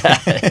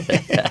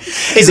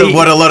 so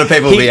what a lot of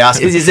people will be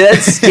asking. That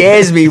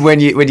scares me when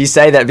you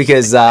say that,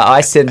 because I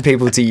send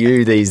people to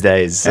you these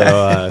days.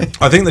 So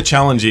I think the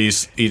challenge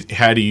is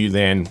how do you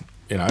then,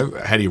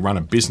 how do you run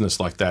a business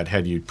like that?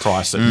 How do you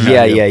price it?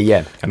 How do you-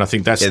 yeah. And I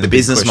think that's the big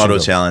business question model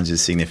of- challenge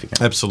is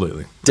significant.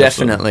 Absolutely.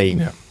 Definitely.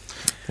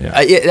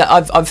 Absolutely.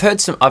 Yeah. I've heard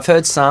some.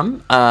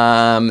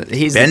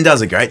 Here's Ben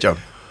does a great job.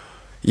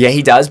 Yeah,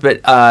 he does,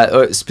 but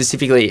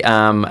specifically,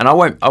 and I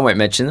won't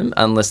mention them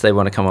unless they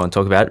want to come on and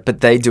talk about it. But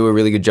they do a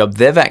really good job.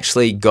 They've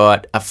actually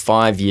got a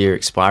 5-year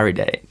expiry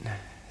date.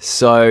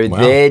 So Wow.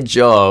 their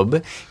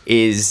job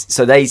is,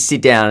 so they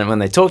sit down and when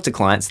they talk to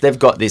clients, they've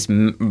got this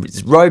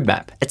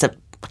roadmap. It's a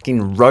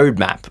fucking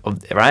roadmap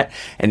of right.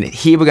 And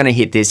here we're going to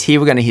hit this. Here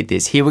we're going to hit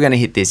this. Here we're going to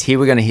hit this. Here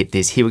we're going to hit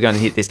this. Here we're going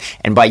to hit this.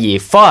 And by year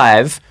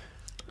 5,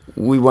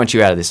 we want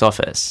you out of this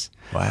office.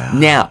 Wow.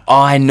 Now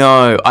I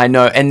know,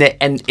 and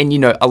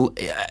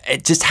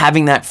just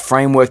having that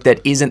framework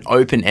that isn't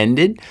open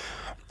ended,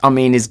 I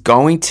mean, is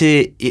going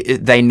to.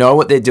 They know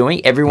what they're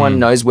doing. Everyone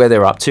knows where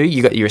they're up to.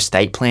 You got your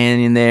estate plan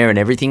in there and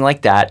everything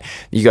like that.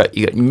 You got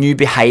new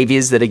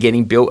behaviors that are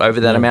getting built over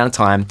that amount of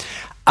time.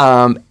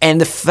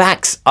 And the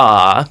facts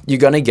are, you're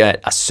going to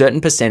get a certain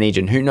percentage,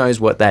 and who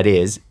knows what that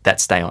is, that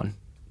stay on.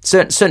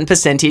 Certain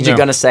percentage, you're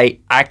going to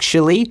say,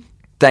 actually,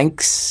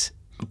 thanks,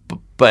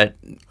 but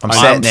I'm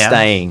set now.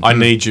 staying. I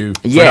need you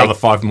for another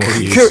 5 more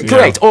years.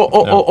 Correct,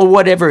 or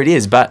whatever it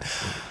is. But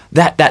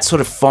that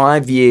sort of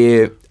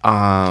 5-year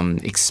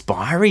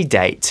expiry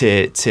date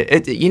to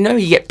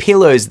you get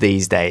pillows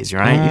these days,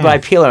 right? You buy a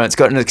pillow and it's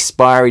got an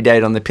expiry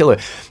date on the pillow.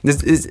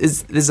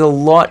 There's a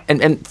lot,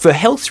 and for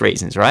health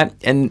reasons, right?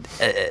 And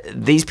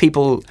these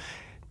people,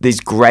 these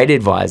great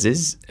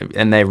advisors,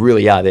 and they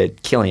really are, they're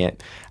killing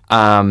it,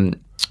 have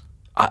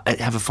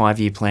a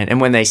 5-year plan. And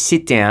when they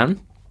sit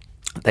down,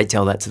 they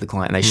tell that to the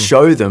client. They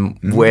show them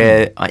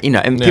where,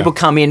 and people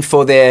come in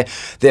for their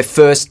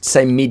first,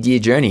 say, mid-year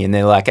journey, and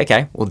they're like,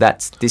 okay, well,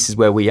 this is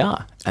where we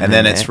are. And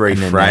then it's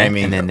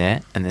reframing. And then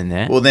there, and then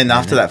there. Well, then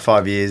after that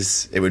 5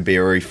 years, it would be a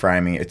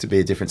reframing it to be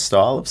a different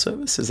style of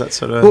service. Is that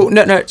sort of? Well,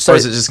 no. So or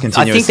is it just I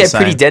continuous? think they're the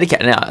pretty same?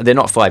 dedicated. Now, they're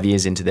not 5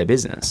 years into their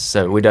business,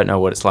 so we don't know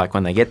what it's like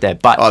when they get there.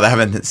 But They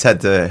haven't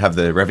had to have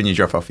the revenue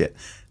drop off yet.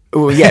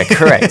 well, yeah,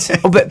 correct.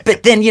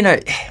 But then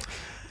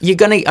you're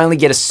going to only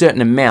get a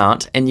certain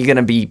amount, and you're going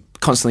to be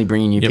constantly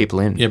bringing new people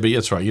in. Yeah, but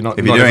that's right. You're not.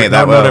 If you're not doing every- it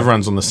that not, well. not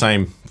everyone's on the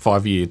same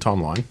 5-year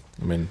timeline.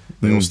 I mean,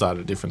 they all start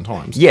at different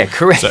times. Yeah,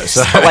 correct. So-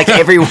 So, like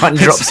everyone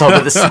drops off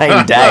at the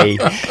same day.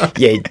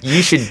 Yeah,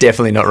 you should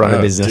definitely not run a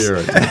business. Dear,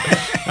 oh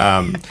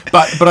dear.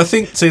 But I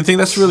think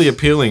that's really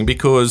appealing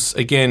because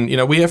again,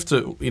 we have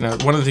to,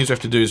 one of the things we have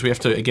to do is we have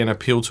to again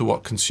appeal to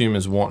what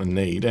consumers want and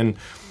need, and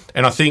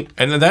I think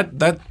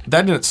that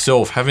in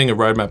itself, having a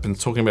roadmap and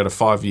talking about a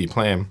 5-year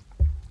plan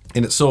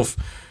in itself.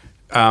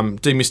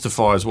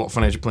 Demystifies what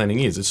financial planning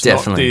is. It's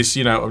Definitely. not this,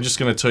 I'm just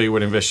going to tell you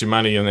where to invest your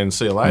money and then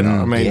see you later.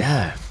 I mean,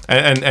 yeah.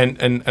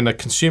 And a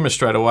consumer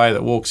straight away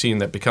that walks in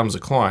that becomes a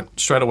client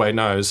straight away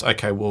knows,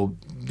 okay, well,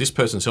 this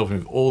person's helping me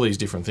with all these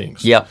different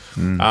things. Yep.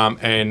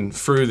 And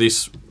through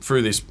this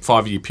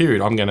 5-year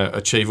period, I'm going to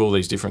achieve all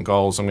these different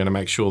goals. I'm going to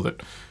make sure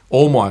that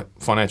all my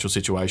financial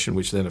situation,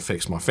 which then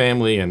affects my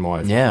family and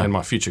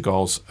my future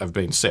goals, have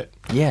been set.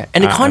 Yeah,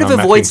 and it kind of and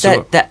I'm avoids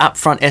mapping to that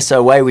upfront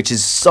SOA, which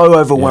is so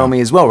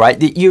overwhelming as well, right?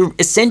 That you're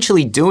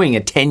essentially doing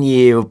a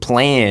 10-year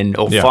plan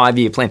or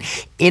 5-year plan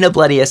in a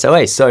bloody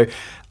SOA. So,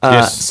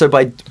 Yes. so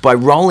by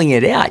rolling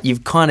it out,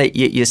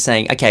 you're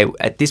saying, okay,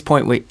 at this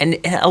point, and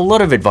a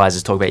lot of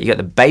advisors talk about, you got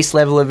the base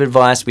level of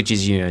advice, which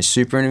is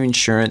super and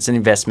insurance and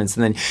investments,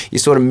 and then you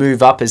sort of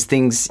move up as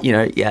things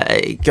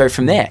go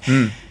from there.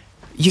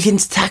 you can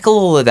tackle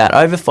all of that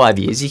over 5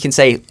 years. You can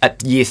say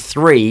at year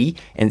 3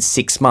 and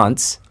 6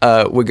 months,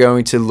 we're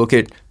going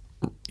to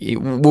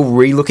we'll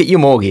re-look at your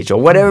mortgage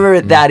or whatever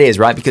that is,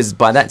 right? Because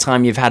by that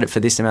time you've had it for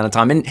this amount of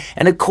time.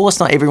 And of course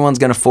not everyone's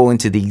going to fall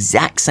into the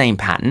exact same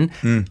pattern,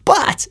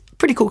 but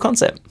pretty cool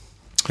concept.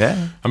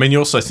 Yeah. I mean, you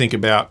also think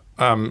about,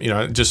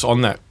 just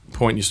on that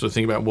point, you sort of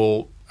think about,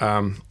 well,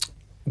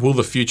 will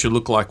the future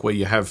look like where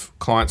you have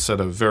clients that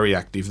are very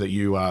active, that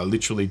you are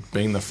literally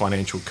being the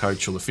financial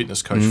coach or the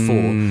fitness coach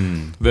for,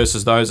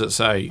 versus those that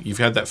say you've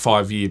had that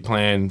 5-year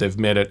plan, they've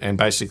met it, and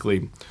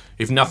basically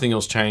if nothing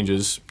else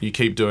changes, you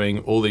keep doing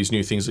all these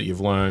new things that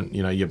you've learned,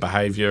 your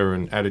behaviour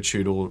and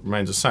attitude all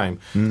remains the same,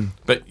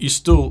 but you're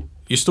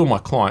still my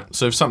client.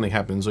 So if something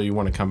happens or you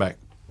want to come back,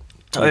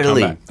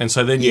 Totally. come back. And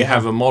so then you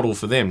have a model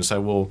for them to say,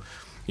 well,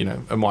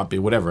 it might be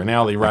whatever, an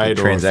hourly rate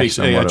or a fixed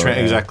model,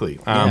 exactly.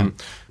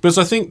 But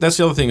so I think that's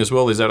the other thing as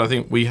well, is that I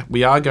think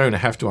we are going to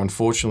have to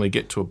unfortunately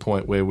get to a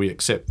point where we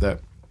accept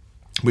that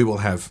we will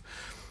have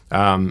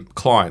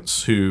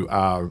clients who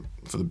are,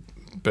 for the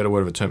better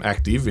word of a term,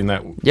 active in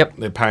that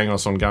they're paying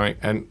us ongoing,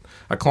 and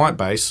a client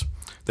base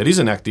that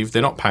isn't active,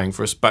 they're not paying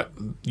for us, but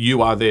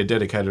you are their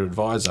dedicated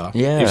advisor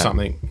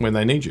when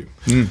they need you.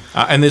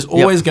 And there's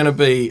always going to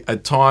be a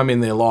time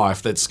in their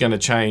life that's going to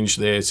change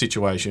their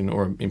situation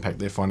or impact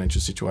their financial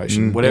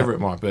situation, whatever it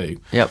might be.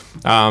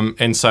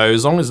 And so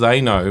as long as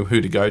they know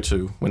who to go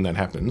to when that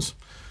happens,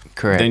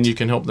 correct, then you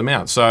can help them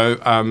out. So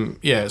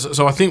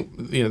so I think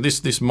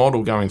this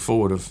model going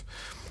forward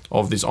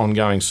of this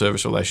ongoing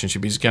service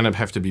relationship is going to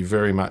have to be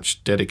very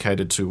much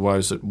dedicated to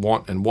those that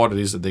want and what it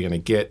is that they're going to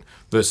get,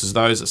 versus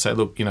those that say,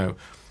 look,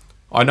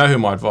 I know who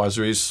my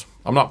advisor is.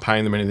 I'm not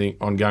paying them anything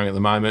ongoing at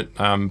the moment,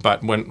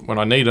 but when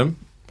I need them,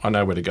 I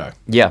know where to go.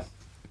 Yeah,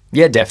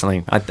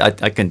 definitely.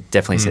 I can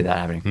definitely see that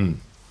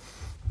happening.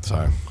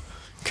 So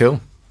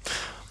cool.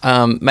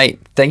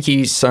 Mate, thank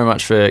you so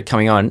much for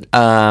coming on.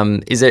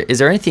 Is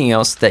there anything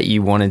else that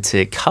you wanted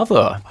to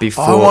cover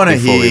before? I want to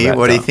hear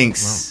what he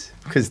thinks.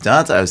 Because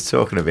Dante was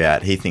talking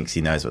about, he thinks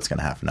he knows what's going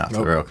to happen after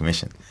the Royal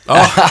Commission.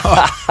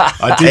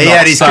 I did he not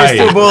had his say.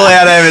 crystal ball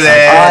out over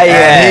there.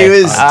 And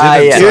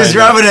he was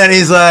rubbing it. And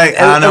he's like,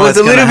 I don't know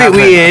what's going to happen.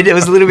 It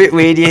was a little bit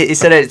weird. He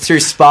said it threw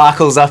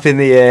sparkles up in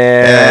the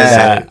air.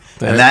 Yeah.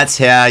 And that's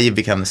how you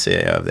become the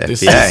CEO of the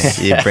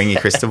FBA. You bring your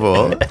crystal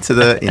ball to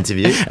the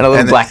interview. And a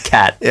little black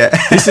cat. Yeah.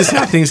 This is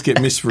how things get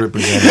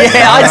misrepresented.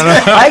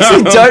 I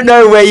actually don't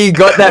know where you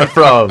got that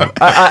from.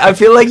 I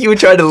feel like you were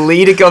trying to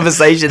lead a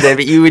conversation there,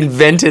 but you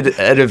invented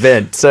an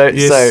event.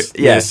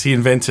 Yes, he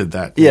invented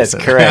that. Yes,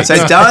 correct.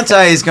 So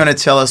Dante is going to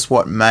tell us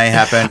what may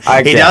happen.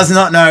 He does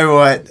not know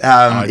what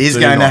is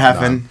going to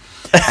happen.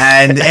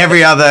 And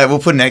we'll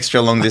put an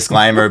extra long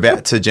disclaimer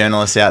to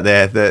journalists out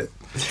there that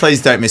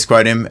please don't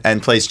misquote him,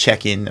 and please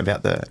check in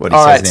about what he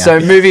says now. So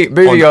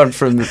moving on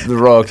from the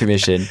Royal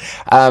Commission,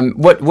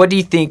 what do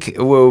you think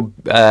will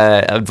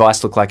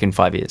advice look like in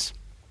 5 years?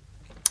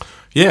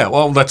 Yeah,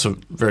 well, that's a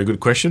very good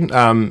question.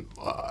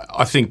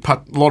 I think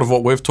a lot of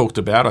what we've talked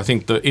about, I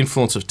think the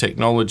influence of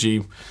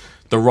technology,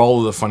 the role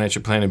of the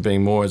financial planner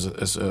being more as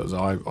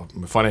a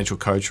financial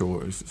coach,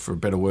 or for a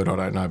better word, I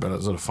don't know, but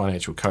as a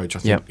financial coach, I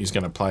think he's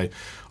going to play.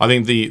 I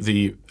think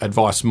the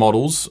advice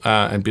models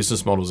and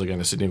business models are going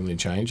to significantly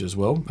change as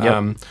well.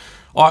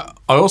 I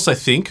also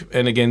think,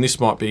 and again, this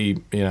might be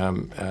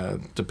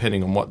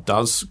depending on what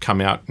does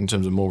come out in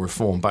terms of more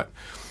reform, but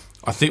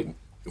I think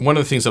one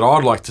of the things that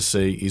I'd like to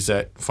see is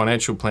that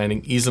financial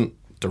planning isn't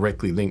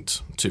directly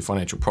linked to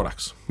financial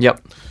products.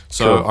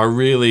 So cool. I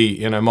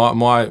really,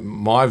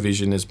 my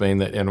vision has been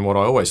that, and what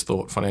I always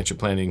thought financial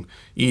planning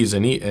is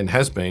and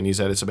has been, is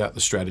that it's about the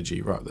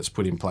strategy, right, that's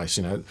put in place.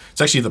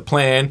 It's actually the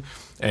plan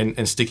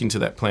and sticking to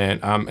that plan.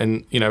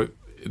 And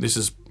this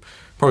is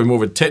probably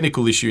more of a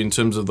technical issue in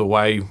terms of the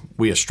way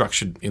we are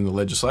structured in the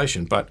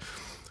legislation, but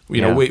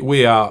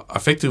we are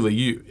effectively,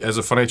 you as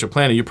a financial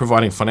planner, you're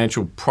providing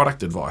financial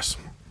product advice.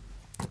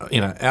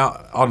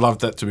 I'd love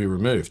that to be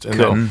removed. And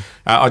cool.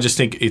 I just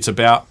think it's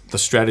about the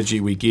strategy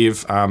we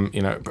give.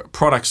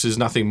 Products is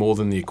nothing more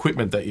than the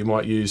equipment that you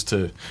might use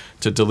to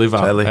deliver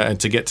and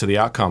to get to the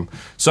outcome.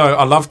 So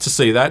I love to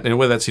see that, and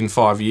whether that's in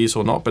 5 years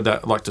or not, but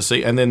I'd like to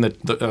see. And then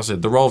as I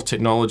said, the role of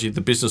technology,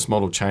 the business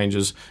model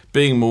changes,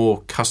 being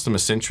more customer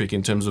centric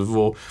in terms of,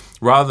 well,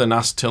 rather than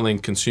us telling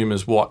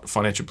consumers what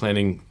financial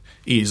planning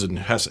is and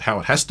how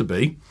it has to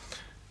be.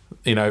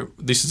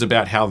 This is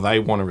about how they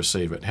want to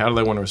receive it. How do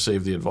they want to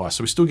receive the advice?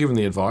 So we're still giving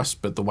the advice,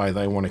 but the way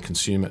they want to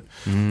consume it.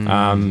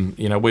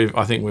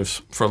 I think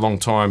we've for a long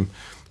time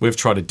we've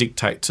tried to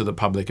dictate to the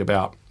public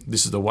about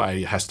this is the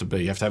way it has to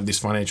be. You have to have this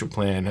financial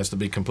plan. It has to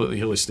be completely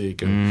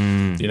holistic,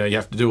 and you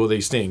have to do all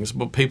these things.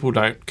 But people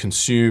don't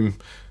consume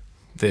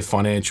their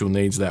financial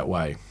needs that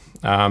way.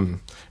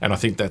 And I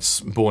think that's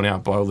borne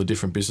out by all the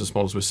different business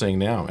models we're seeing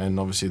now, and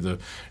obviously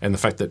the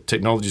fact that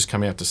technology's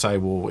come out to say,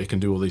 well, it can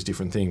do all these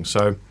different things.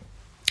 So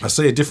I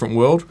see a different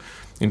world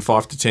in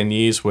 5 to 10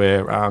 years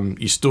where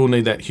you still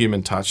need that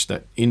human touch.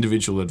 That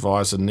individual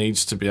advisor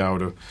needs to be able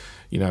to,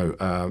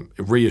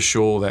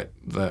 reassure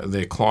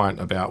their client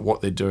about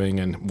what they're doing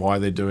and why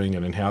they're doing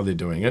it and how they're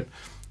doing it.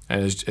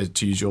 and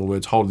to use your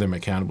words, hold them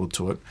accountable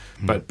to it,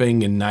 but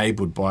being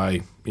enabled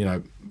by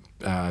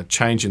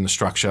change in the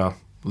structure,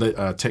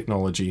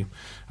 technology,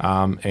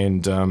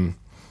 and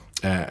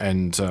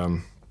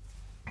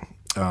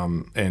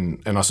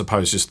I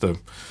suppose just the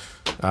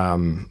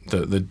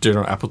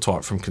general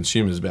appetite from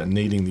consumers about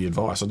needing the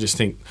advice. I just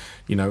think,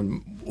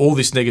 all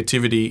this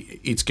negativity,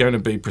 it's going to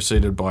be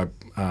preceded by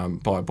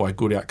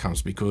good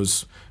outcomes,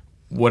 because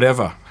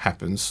whatever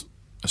happens,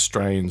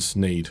 Australians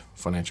need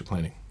financial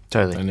planning.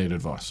 Totally, they need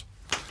advice.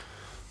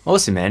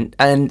 Awesome, man.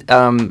 And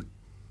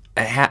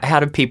how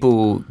do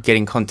people get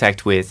in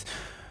contact with?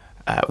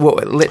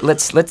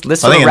 Let's. I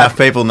think enough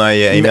people know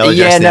your email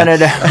address. Yeah,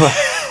 no.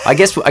 I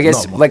guess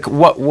like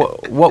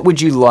what would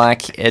you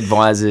like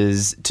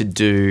advisors to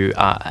do?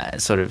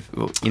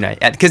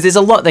 Because there's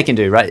a lot they can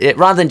do, right?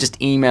 Rather than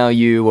just email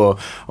you or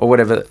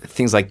whatever,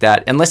 things like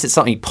that. Unless it's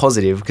something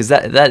positive, because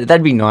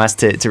that'd be nice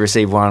to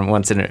receive one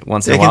once in a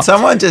while. Can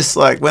someone just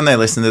when they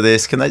listen to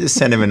this, can they just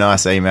send him a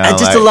nice email?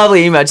 Just a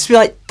lovely email. Just be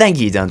like, "Thank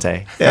you,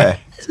 Dante." Yeah,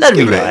 that'd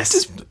be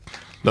nice.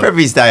 Prep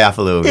his day up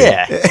a little bit.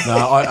 Yeah. No,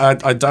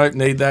 I don't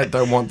need that.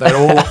 Don't want that.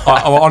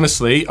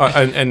 Honestly,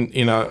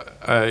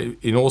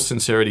 in all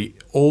sincerity,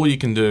 all you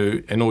can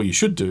do and all you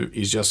should do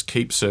is just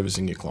keep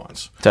servicing your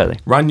clients. Totally.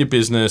 Run your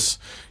business.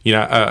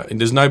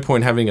 There's no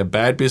point having a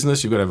bad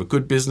business. You've got to have a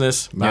good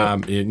business.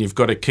 Yep. And you've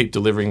got to keep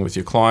delivering with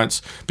your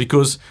clients,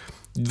 because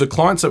the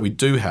clients that we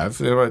do have,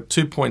 there are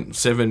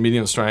 2.7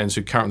 million Australians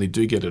who currently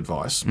do get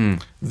advice.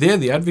 They're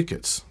the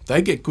advocates.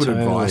 They get good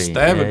advice.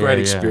 They have a great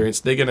experience.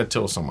 They're going to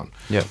tell someone.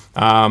 Yeah.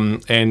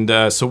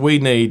 So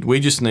we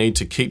just need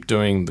to keep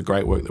doing the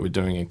great work that we're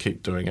doing and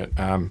keep doing it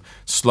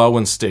slow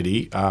and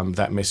steady.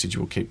 That message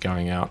will keep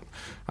going out.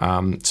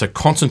 So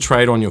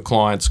concentrate on your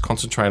clients.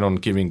 Concentrate on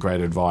giving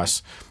great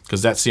advice,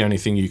 because that's the only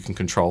thing you can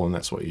control, and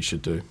that's what you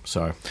should do.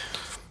 So.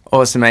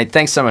 Awesome, mate.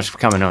 Thanks so much for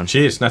coming on.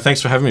 Cheers. No,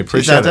 thanks for having me.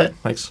 Appreciate it.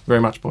 Thanks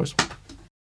very much, boys.